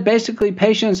he said basically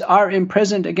patients are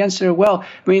imprisoned against their will.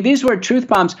 I mean, these were truth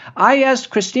bombs. I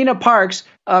asked Christina Parks,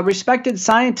 a respected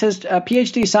scientist, a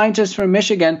PhD scientist from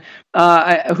Michigan,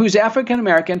 who's African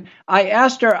American. I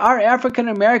asked her, are African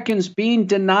Americans being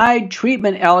denied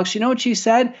treatment, Alex? You know what she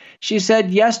said? She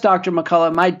said, yes, Dr.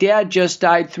 McCullough, my dad just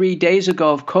died 3 days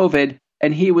ago of COVID,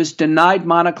 and he was denied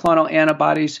monoclonal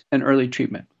antibodies and early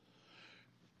treatment.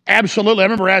 Absolutely. I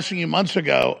remember asking you months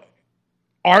ago,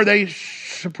 are they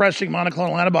suppressing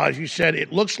monoclonal antibodies? You said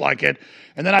it looks like it.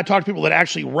 And then I talked to people that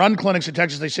actually run clinics in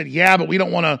Texas. They said, yeah, but we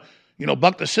don't want to,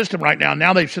 buck the system right now.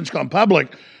 Now they've since gone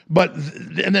public.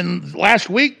 And then last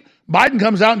week, Biden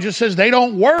comes out and just says they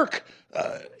don't work.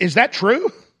 Is that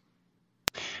true?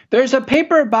 There's a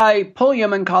paper by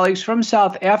Pulliam and colleagues from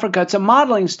South Africa. It's a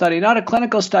modeling study, not a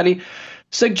clinical study,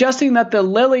 suggesting that the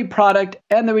Lilly product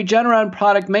and the Regeneron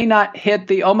product may not hit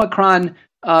the Omicron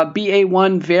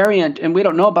BA1 variant, and we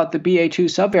don't know about the BA2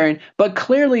 subvariant, but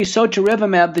clearly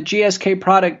sotorivimab, the GSK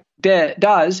product,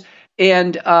 does,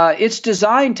 and it's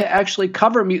designed to actually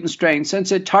cover mutant strains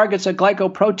since it targets a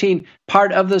glycoprotein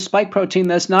part of the spike protein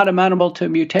that's not amenable to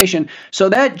mutation. So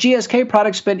that GSK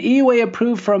product's been EUA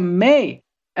approved from May.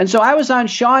 And so I was on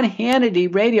Sean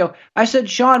Hannity radio. I said,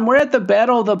 Sean, we're at the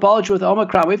battle of the bulge with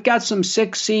Omicron. We've got some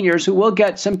sick seniors who will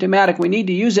get symptomatic. We need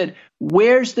to use it.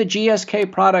 Where's the GSK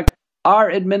product?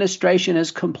 Our administration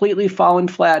has completely fallen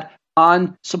flat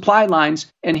on supply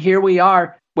lines. And here we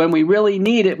are when we really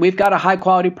need it. We've got a high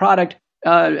quality product.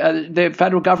 The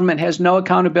federal government has no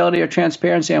accountability or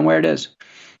transparency on where it is.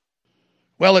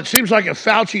 Well, it seems like if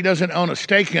Fauci doesn't own a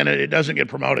stake in it, it doesn't get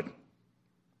promoted.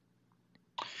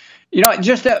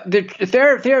 Just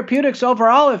the therapeutics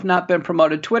overall have not been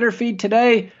promoted. Twitter feed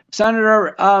today,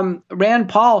 Senator Rand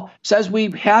Paul says we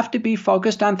have to be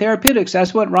focused on therapeutics.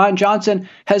 That's what Ron Johnson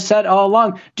has said all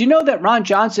along. Do you know that Ron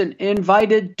Johnson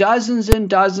invited dozens and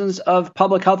dozens of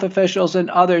public health officials and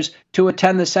others to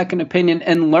attend the second opinion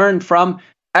and learn from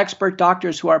expert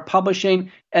doctors who are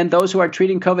publishing and those who are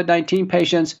treating COVID-19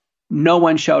 patients? No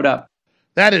one showed up.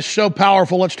 That is so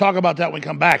powerful. Let's talk about that when we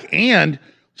come back. And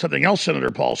something else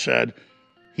Senator Paul said,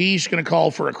 he's going to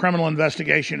call for a criminal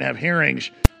investigation and have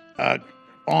hearings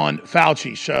on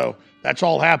Fauci. So that's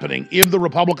all happening if the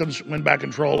Republicans win back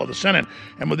control of the Senate.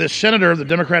 And with this senator, the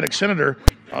Democratic senator,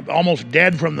 almost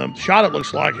dead from the shot, it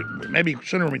looks like, maybe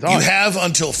sooner than we thought. You have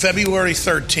until February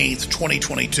 13th,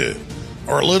 2022,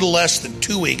 or a little less than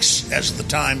 2 weeks as of the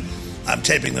time I'm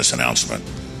taping this announcement,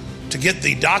 to get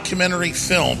the documentary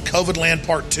film COVID Land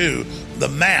Part 2, The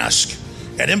Mask,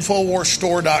 at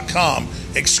InfoWarsStore.com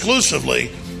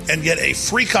exclusively, and get a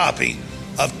free copy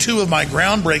of 2 of my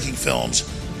groundbreaking films,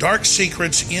 Dark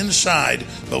Secrets Inside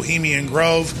Bohemian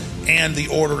Grove and The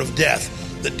Order of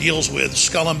Death, that deals with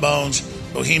Skull and Bones,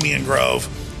 Bohemian Grove,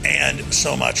 and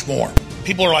so much more.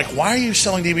 People are like, why are you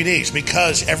selling DVDs?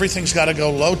 Because everything's got to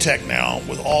go low-tech now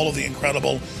with all of the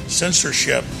incredible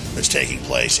censorship that's taking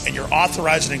place, and you're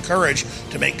authorized and encouraged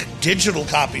to make digital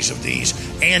copies of these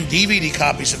and DVD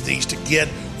copies of these to get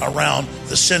around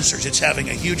the censors. It's having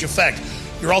a huge effect.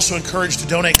 You're also encouraged to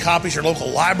donate copies to your local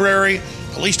library,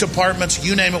 police departments,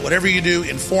 you name it, whatever you do,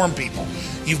 inform people.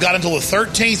 You've got until the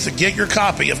 13th to get your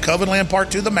copy of COVID Land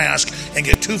Part 2, The Mask, and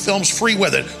get 2 films free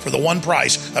with it for the one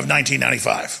price of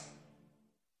 $19.95.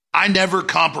 I never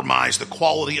compromise the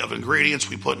quality of ingredients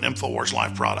we put in InfoWars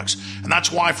Life products. And that's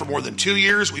why for more than 2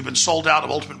 years, we've been sold out of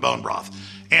Ultimate Bone Broth.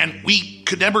 And we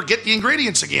could never get the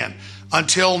ingredients again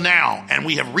until now. And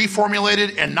we have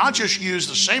reformulated and not just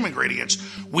used the same ingredients,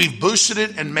 we've boosted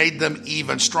it and made them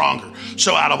even stronger.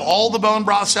 So out of all the bone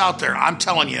broths out there, I'm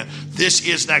telling you, this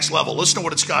is next level. Listen to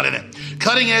what it's got in it.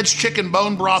 Cutting edge chicken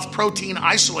bone broth protein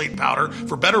isolate powder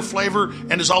for better flavor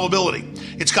and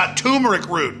dissolvability. It's got turmeric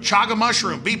root, chaga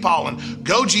mushroom, bee pollen,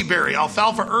 goji berry,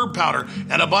 alfalfa herb powder,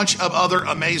 and a bunch of other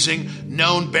amazing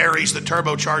known berries that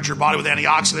turbocharge your body with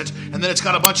antioxidants. And then it's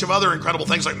got a bunch of other incredible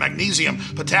things like magnesium,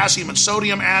 potassium, and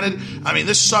sodium added. I mean,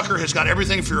 this sucker has got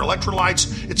everything for your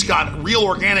electrolytes. It's got real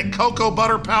organic cocoa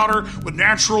butter powder with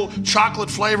natural chocolate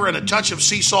flavor and a touch of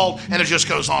sea salt, and it just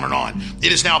goes on and on.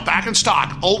 It is now back in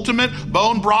stock. Ultimate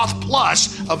Bone Broth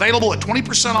Plus, available at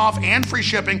 20% off and free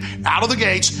shipping out of the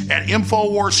gates at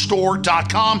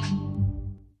InfoWarsStore.com.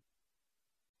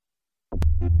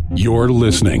 You're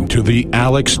listening to The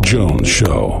Alex Jones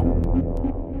Show.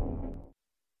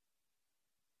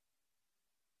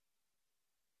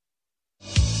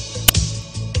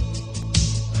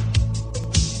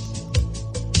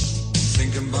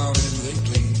 Thinking about it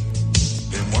lately,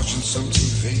 been watching some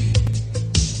TV,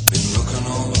 been looking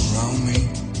all around me,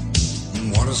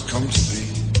 and what has come to be.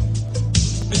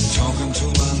 Been talking to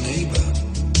my neighbor,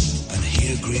 and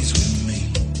he agrees with me.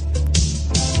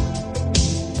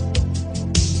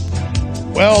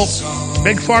 Well,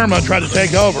 Big Pharma tried to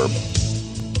take over,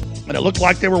 and it looked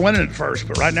like they were winning at first,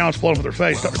 but right now it's blowing up their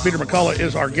face. Dr. Peter McCullough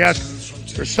is our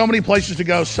guest. There's so many places to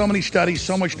go, so many studies,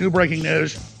 so much new breaking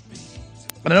news.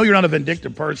 And I know you're not a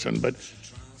vindictive person, but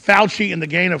Fauci and the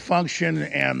gain of function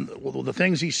and the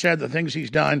things he said, the things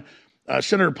he's done,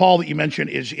 Senator Paul that you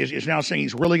mentioned is now saying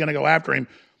he's really going to go after him.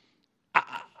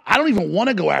 I don't even want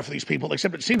to go after these people,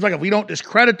 except it seems like if we don't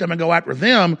discredit them and go after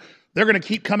them, they're going to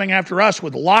keep coming after us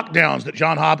with lockdowns that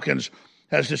John Hopkins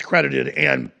has discredited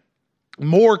and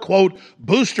more, quote,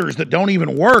 boosters that don't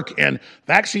even work and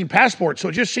vaccine passports. So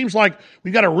it just seems like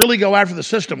we've got to really go after the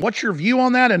system. What's your view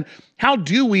on that? And how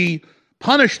do we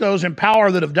punish those in power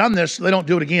that have done this so they don't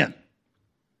do it again?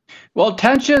 Well,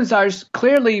 tensions are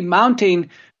clearly mounting.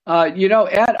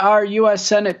 At our U.S.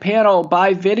 Senate panel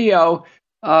by video,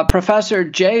 Professor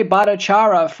Jay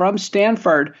Bhattacharya from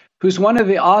Stanford, who's one of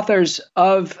the authors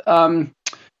of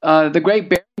the Great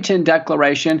Barrington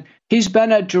Declaration, he's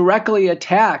been directly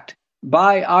attacked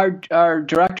by our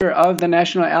director of the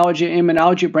National Allergy and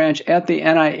Immunology Branch at the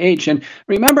NIH. And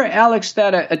remember, Alex,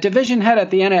 that a division head at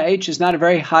the NIH is not a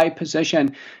very high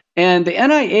position. And the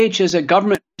NIH is a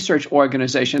government research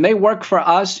organization. They work for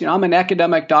us. I'm an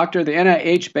academic doctor. The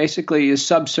NIH basically is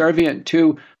subservient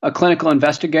to a clinical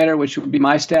investigator, which would be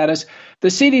my status. The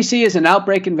CDC is an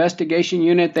outbreak investigation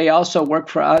unit. They also work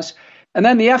for us. And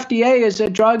then the FDA is a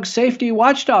drug safety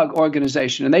watchdog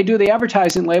organization, and they do the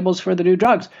advertising labels for the new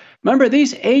drugs. Remember,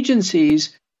 these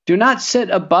agencies do not sit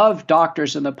above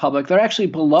doctors and the public. They're actually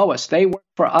below us. They work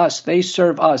for us. They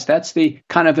serve us. That's the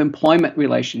kind of employment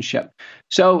relationship.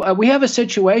 So we have a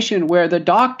situation where the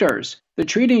doctors, the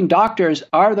treating doctors,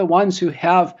 are the ones who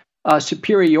have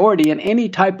superiority in any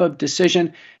type of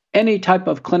decision, any type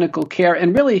of clinical care,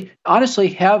 and really, honestly,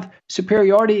 have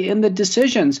superiority in the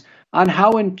decisions on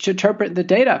how to interpret the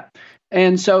data.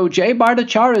 And so Jay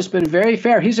Bhattacharya has been very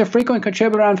fair. He's a frequent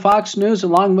contributor on Fox News,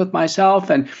 along with myself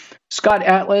and Scott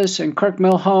Atlas and Kirk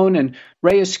Milhone and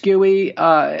Ray Askew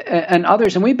and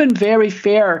others. And we've been very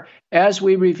fair as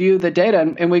we review the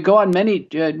data. And we go on many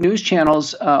news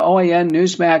channels, OAN,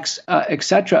 Newsmax,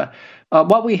 etc.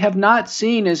 What we have not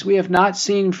seen is we have not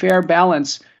seen fair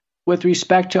balance with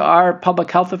respect to our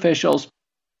public health officials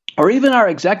or even our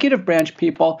executive branch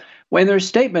people when there's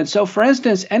statements. So, for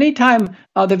instance, anytime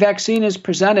the vaccine is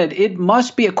presented, it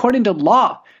must be, according to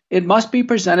law, it must be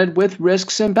presented with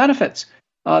risks and benefits.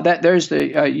 That there's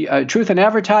the Truth in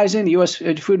Advertising, the U.S.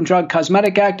 Food and Drug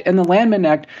Cosmetic Act, and the Landman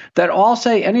Act that all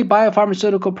say any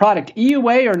biopharmaceutical product,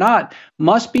 EUA or not,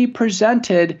 must be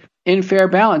presented in fair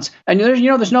balance. And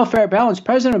there's no fair balance.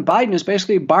 President Biden has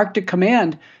basically barked a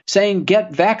command saying,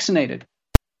 get vaccinated.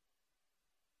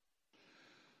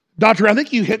 Doctor, I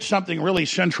think you hit something really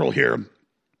central here.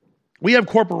 We have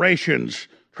corporations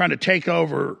trying to take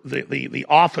over the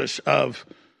office of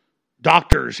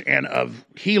doctors and of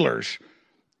healers.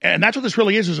 And that's what this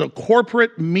really is a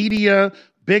corporate media,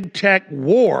 big tech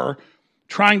war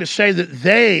trying to say that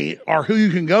they are who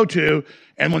you can go to.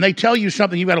 And when they tell you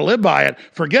something, you've got to live by it.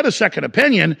 Forget a second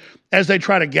opinion as they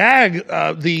try to gag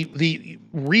the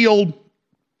real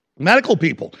medical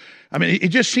people. I mean, it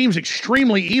just seems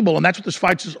extremely evil, and that's what this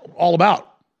fight is all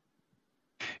about.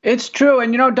 It's true.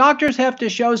 And, doctors have to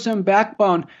show some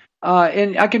backbone.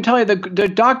 And I can tell you the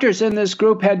doctors in this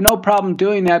group had no problem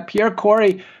doing that. Pierre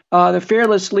Corey, the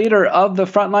fearless leader of the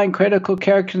Frontline Critical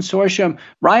Care Consortium,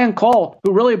 Ryan Cole,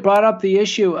 who really brought up the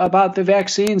issue about the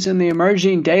vaccines and the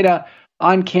emerging data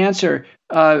on cancer,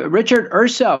 Richard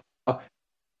Urso,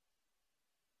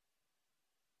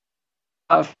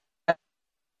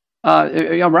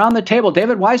 around the table,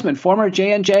 David Wiseman, former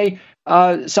J&J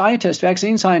scientist,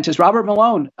 vaccine scientist, Robert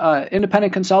Malone,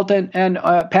 independent consultant and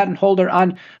patent holder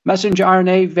on messenger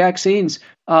RNA vaccines.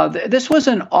 This was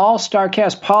an all-star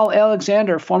cast. Paul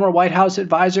Alexander, former White House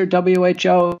advisor,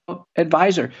 WHO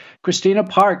advisor, Christina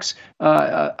Parks.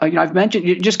 I've mentioned,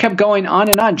 you just kept going on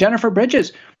and on. Jennifer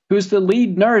Bridges, who's the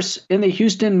lead nurse in the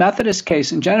Houston Methodist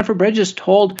case. And Jennifer Bridges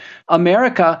told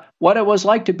America what it was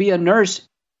like to be a nurse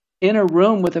in a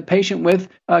room with a patient with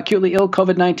acutely ill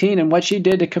COVID-19 and what she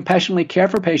did to compassionately care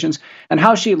for patients and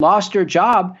how she lost her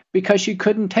job because she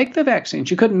couldn't take the vaccine.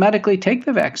 She couldn't medically take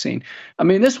the vaccine. I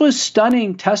mean, this was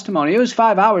stunning testimony. It was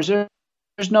 5 hours.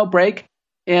 There's no break.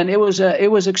 And it was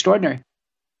extraordinary.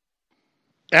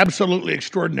 Absolutely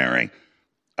extraordinary.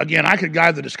 Again, I could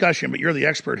guide the discussion, but you're the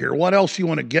expert here. What else do you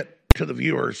want to get to the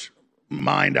viewers'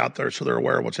 mind out there so they're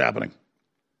aware of what's happening?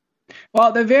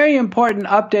 Well, the very important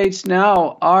updates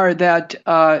now are that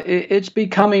it's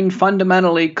becoming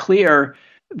fundamentally clear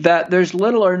that there's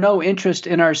little or no interest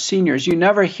in our seniors. You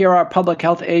never hear our public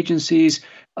health agencies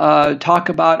talk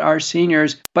about our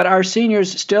seniors, but our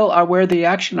seniors still are where the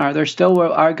action are. There still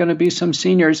are going to be some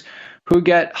seniors who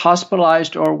get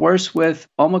hospitalized or worse with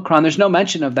Omicron. There's no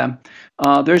mention of them.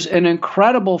 There's an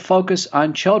incredible focus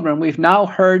on children. We've now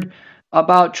heard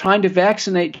about trying to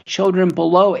vaccinate children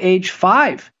below age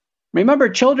 5. Remember,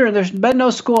 children, there's been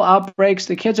no school outbreaks.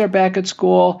 The kids are back at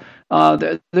school.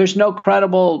 There's no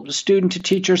credible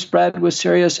student-to-teacher spread with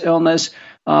serious illness.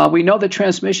 We know the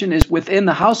transmission is within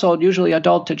the household, usually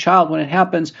adult to child. When it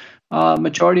happens,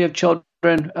 majority of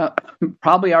children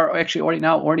probably are actually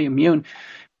already immune.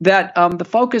 That the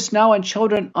focus now on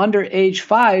children under age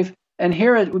 5, and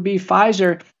here it would be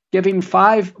Pfizer giving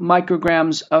 5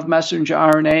 micrograms of messenger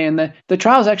RNA, and the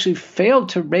trials actually failed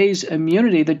to raise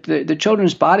immunity. The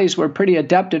children's bodies were pretty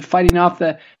adept at fighting off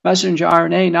the messenger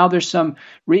RNA. Now there's some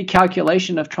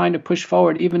recalculation of trying to push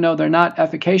forward, even though they're not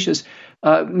efficacious.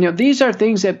 These are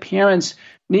things that parents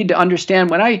need to understand.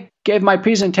 When I gave my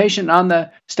presentation on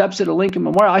the steps of the Lincoln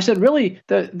Memorial, I said, really,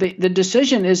 the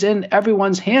decision is in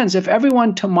everyone's hands. If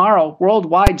everyone tomorrow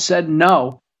worldwide said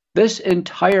no, this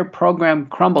entire program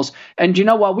crumbles. And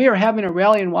while we were having a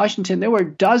rally in Washington, there were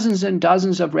dozens and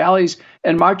dozens of rallies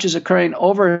and marches occurring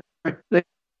over the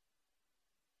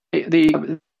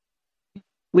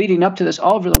leading up to this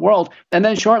all over the world. And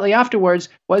then shortly afterwards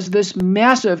was this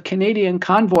massive Canadian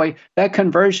convoy that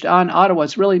converged on Ottawa.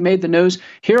 It's really made the news.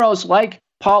 Heroes like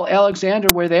Paul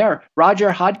Alexander were there, Roger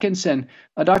Hodkinson,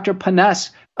 Dr.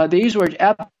 Paness. These were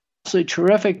absolutely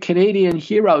terrific Canadian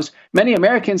heroes. Many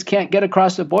Americans can't get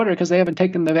across the border because they haven't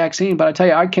taken the vaccine. But I tell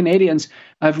you, our Canadians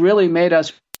have really made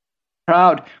us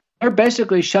proud. They're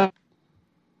basically shut.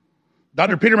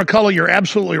 Dr. Peter McCullough, you're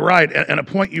absolutely right. And a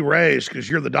point you raised, because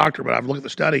you're the doctor, but I've looked at the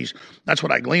studies. That's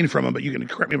what I gleaned from them, but you can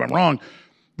correct me if I'm wrong.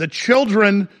 The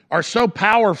children are so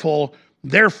powerful,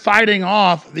 they're fighting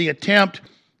off the attempt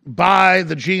by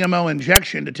the GMO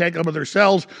injection to take over their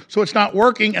cells, so it's not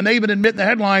working. And they even admit in the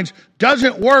headlines,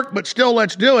 doesn't work, but still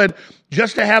let's do it,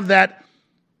 just to have that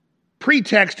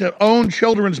pretext to own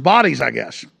children's bodies, I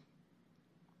guess.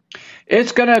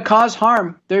 It's going to cause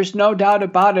harm. There's no doubt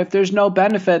about it. If there's no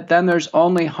benefit, then there's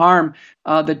only harm.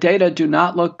 The data do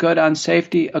not look good on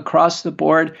safety across the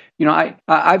board.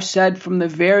 I've said from the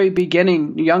very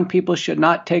beginning, young people should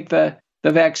not take the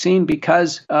vaccine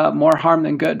because more harm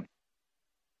than good.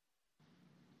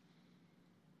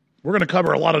 We're going to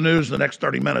cover a lot of news in the next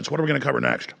 30 minutes. What are we going to cover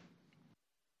next?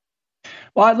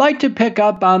 Well, I'd like to pick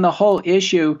up on the whole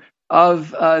issue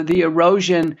of the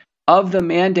erosion of the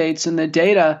mandates and the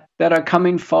data that are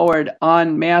coming forward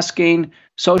on masking,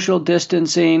 social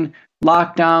distancing,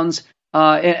 lockdowns,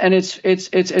 and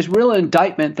it's real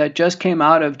indictment that just came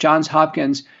out of Johns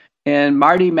Hopkins. And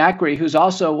Marty Macri, who's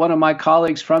also one of my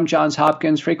colleagues from Johns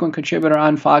Hopkins, frequent contributor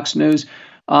on Fox News,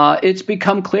 it's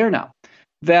become clear now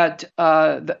that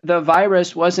the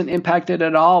virus wasn't impacted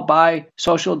at all by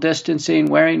social distancing,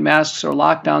 wearing masks, or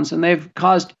lockdowns, and they've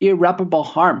caused irreparable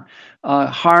harm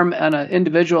on an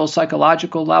individual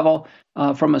psychological level,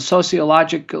 from a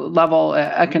sociological level,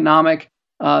 economic.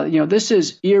 This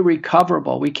is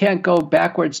irrecoverable. We can't go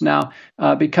backwards now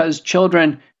because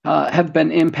children have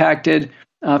been impacted.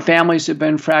 Families have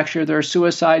been fractured. There are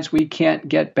suicides we can't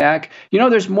get back.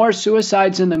 There's more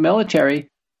suicides in the military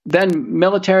than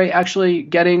military actually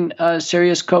getting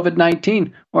serious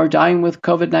COVID-19 or dying with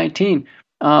COVID-19.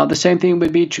 The same thing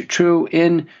would be true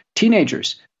in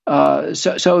teenagers.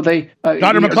 So they.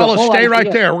 Dr. McCullough, stay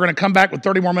right there. We're going to come back with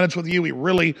 30 more minutes with you. We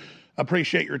really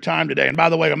appreciate your time today. And by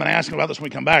the way, I'm going to ask you about this when we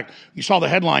come back. You saw the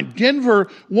headline.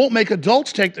 Denver won't make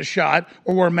adults take the shot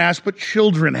or wear masks, but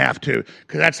children have to,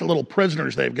 because that's the little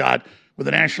prisoners they've got with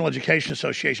the National Education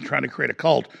Association trying to create a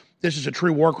cult. This is a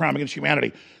true war crime against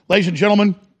humanity. Ladies and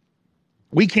gentlemen,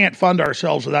 we can't fund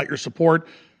ourselves without your support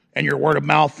and your word of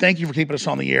mouth. Thank you for keeping us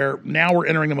on the air. Now we're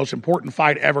entering the most important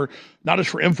fight ever, not just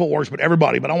for InfoWars, but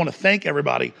everybody. But I want to thank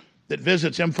everybody that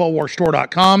visits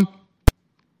InfoWarsStore.com.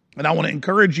 And I want to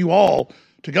encourage you all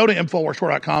to go to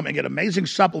InfoWarsStore.com and get amazing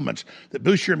supplements that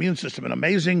boost your immune system and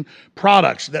amazing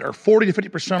products that are 40 to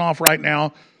 50% off right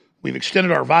now. We've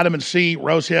extended our vitamin C,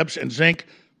 rose hips, and zinc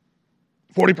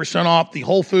 40% off. The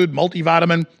Whole Food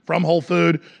multivitamin from Whole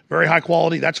Food, very high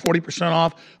quality. That's 40%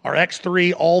 off. Our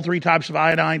X3, all 3 types of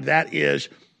iodine, that is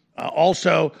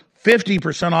also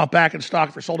 50% off, back in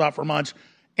stock, for sold out for months.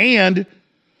 And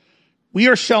we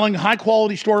are selling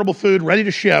high-quality storable food ready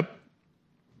to ship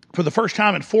for the first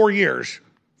time in 4 years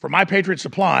for My Patriot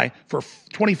Supply for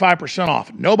 25%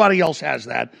 off. Nobody else has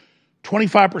that.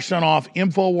 25% off,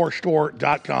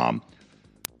 InfoWarsStore.com.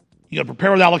 You go to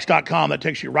preparewithalex.com. That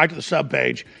takes you right to the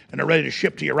subpage, and they're ready to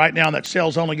ship to you right now. And that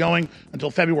sale's only going until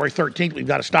February 13th. We've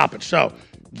got to stop it. So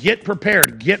get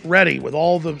prepared. Get ready with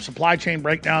all the supply chain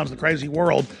breakdowns, the crazy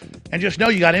world, and just know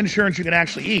you got insurance you can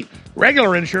actually eat.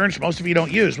 Regular insurance, most of you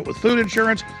don't use, but with food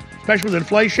insurance, especially with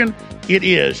inflation, it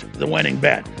is the winning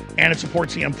bet, and it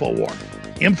supports the InfoWar.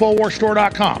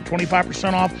 InfoWarsStore.com,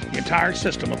 25% off the entire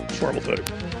system of storable food.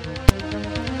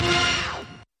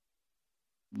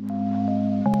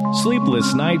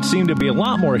 Sleepless nights seem to be a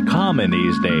lot more common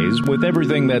these days with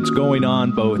everything that's going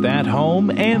on both at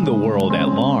home and the world at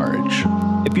large.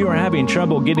 If you are having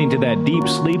trouble getting to that deep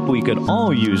sleep we could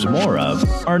all use more of,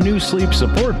 our new sleep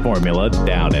support formula,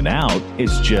 Down and Out,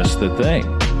 is just the thing.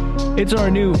 It's our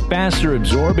new faster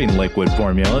absorbing liquid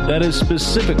formula that is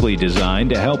specifically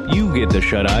designed to help you get the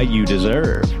shut-eye you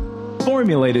deserve.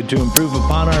 Formulated to improve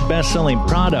upon our best-selling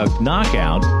product,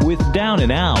 Knockout, with Down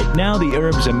and Out, now the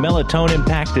herbs and melatonin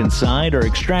packed inside are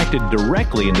extracted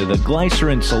directly into the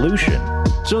glycerin solution.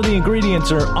 So the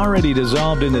ingredients are already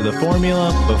dissolved into the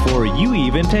formula before you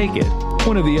even take it.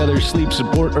 One of the other sleep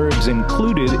support herbs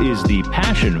included is the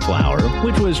passion flower,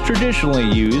 which was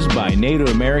traditionally used by Native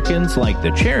Americans like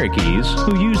the Cherokees,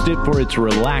 who used it for its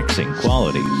relaxing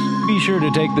qualities. Be sure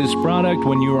to take this product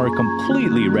when you are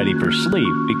completely ready for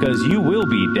sleep, because you will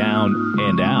be down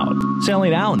and out.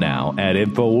 Selling out now at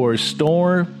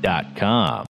InfoWarsStore.com.